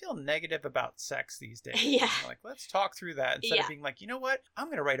 I really feel negative about sex these days. Yeah. Like, let's talk through that instead of being like, you know what? I'm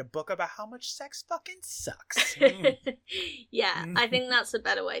going to write a book about how much sex fucking sucks. Yeah, I think that's a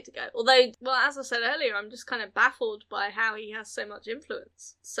better way to go. Although, well, as I said earlier, I'm just kind of baffled by how he has so much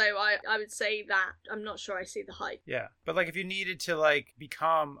influence. So I would say that I'm not sure I see the hype. Yeah, but like if you needed to like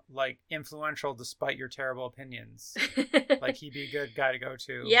become like influential despite your terrible opinions, like he'd be a good guy to go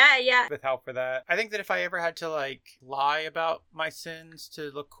to. Yeah. With help for that. I think that if I ever had to like lie about my sins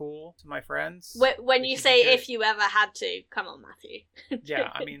to look cool to my friends. When you say if you ever had to, come on, Matthew. Yeah,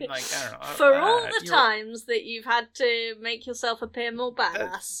 I mean, like, I don't know. For all the times that you've had to make yourself appear more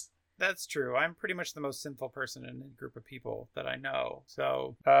badass. That's true. I'm pretty much the most sinful person in a group of people that I know.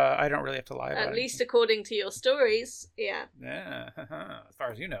 So, I don't really have to lie about it. At least according to your stories, yeah. Yeah, as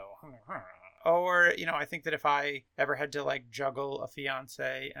far as you know. Or, I think that if I ever had to, like, juggle a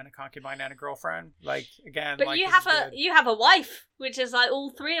fiance and a concubine and a girlfriend, like, again... But like, you have a wife, which is, like, all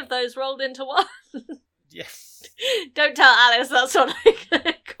three of those rolled into one. Yes. Don't tell Alice that's what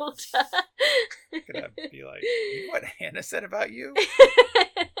I called her. Gonna be like, you know what Hannah said about you?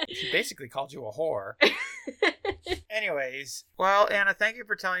 She basically called you a whore. Anyways, well, Anna, thank you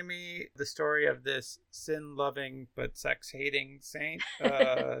for telling me the story of this sin-loving but sex-hating saint.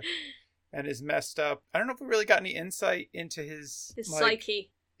 And his messed up. I don't know if we really got any insight into his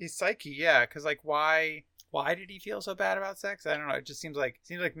psyche. His psyche, yeah, because like why did he feel so bad about sex? I don't know. It just seems like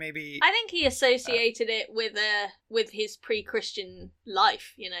maybe I think he associated it with his pre-Christian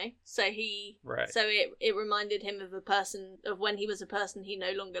life, So so it reminded him of when he was a person he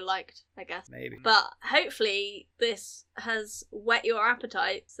no longer liked, I guess. Maybe. But hopefully this has whet your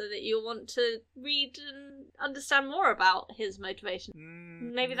appetite so that you'll want to read and understand more about his motivation.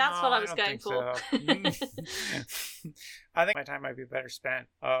 Maybe that's what I was going for. So. I think my time might be better spent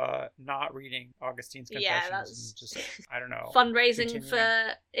not reading Augustine's Confessions and just, I don't know, fundraising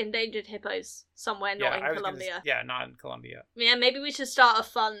for endangered hippos somewhere not in Colombia. Not in Colombia. Yeah, maybe we should start a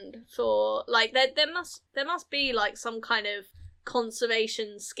fund for, like, there must be like some kind of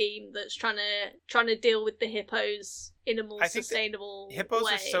conservation scheme that's trying to deal with the hippos in a more sustainable way.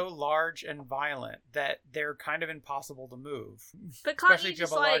 Hippos are so large and violent that they're kind of impossible to move. But can't especially you if you have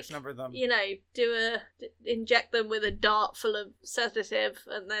just, a large number of them. Inject them with a dart full of sedative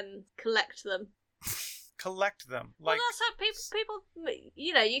and then collect them? Collect them. Well, that's how people,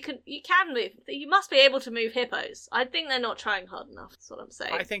 you can move. You must be able to move hippos. I think they're not trying hard enough. That's what I'm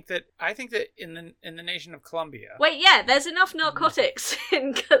saying. I think that in the nation of Colombia. Wait, yeah, there's enough narcotics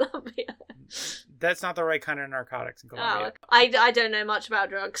in Colombia. That's not the right kind of narcotics in Colombia. Oh, I don't know much about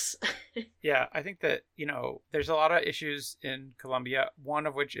drugs. Yeah, I think that, there's a lot of issues in Colombia, one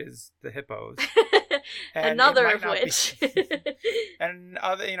of which is the hippos. Another of which. And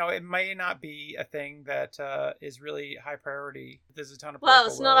other, it may not be a thing that is really high priority. There's a ton of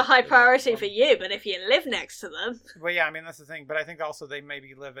it's not a high priority for you, but if you live next to them. Well, yeah, that's the thing. But I think also they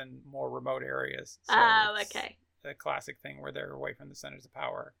maybe live in more remote areas. So okay. A classic thing where they're away from the centers of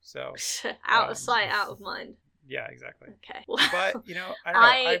power. So out of sight, out of mind. Yeah, exactly. Okay. But, I don't know.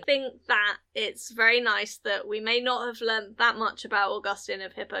 I think that it's very nice that we may not have learned that much about Augustine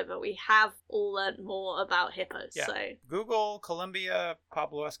of Hippo, but we have all learned more about hippos. Yeah. So Google Colombia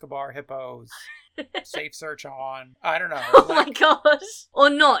Pablo Escobar hippos. Safe search on. I don't know. Oh my gosh. Or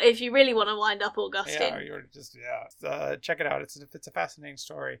not, if you really want to wind up Augustine. Yeah, you're just, check it out. It's a fascinating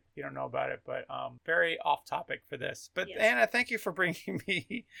story. You don't know about it, but very off topic for this. But yes. Anna, thank you for bringing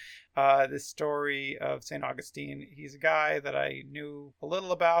me this story of St. Augustine. He's a guy that I knew a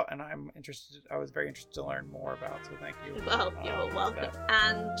little about, and I was very interested to learn more about. So thank you. Well, you're welcome.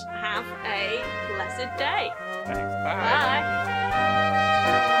 And have a blessed day. Thanks. Bye.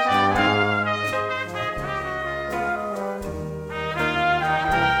 Bye.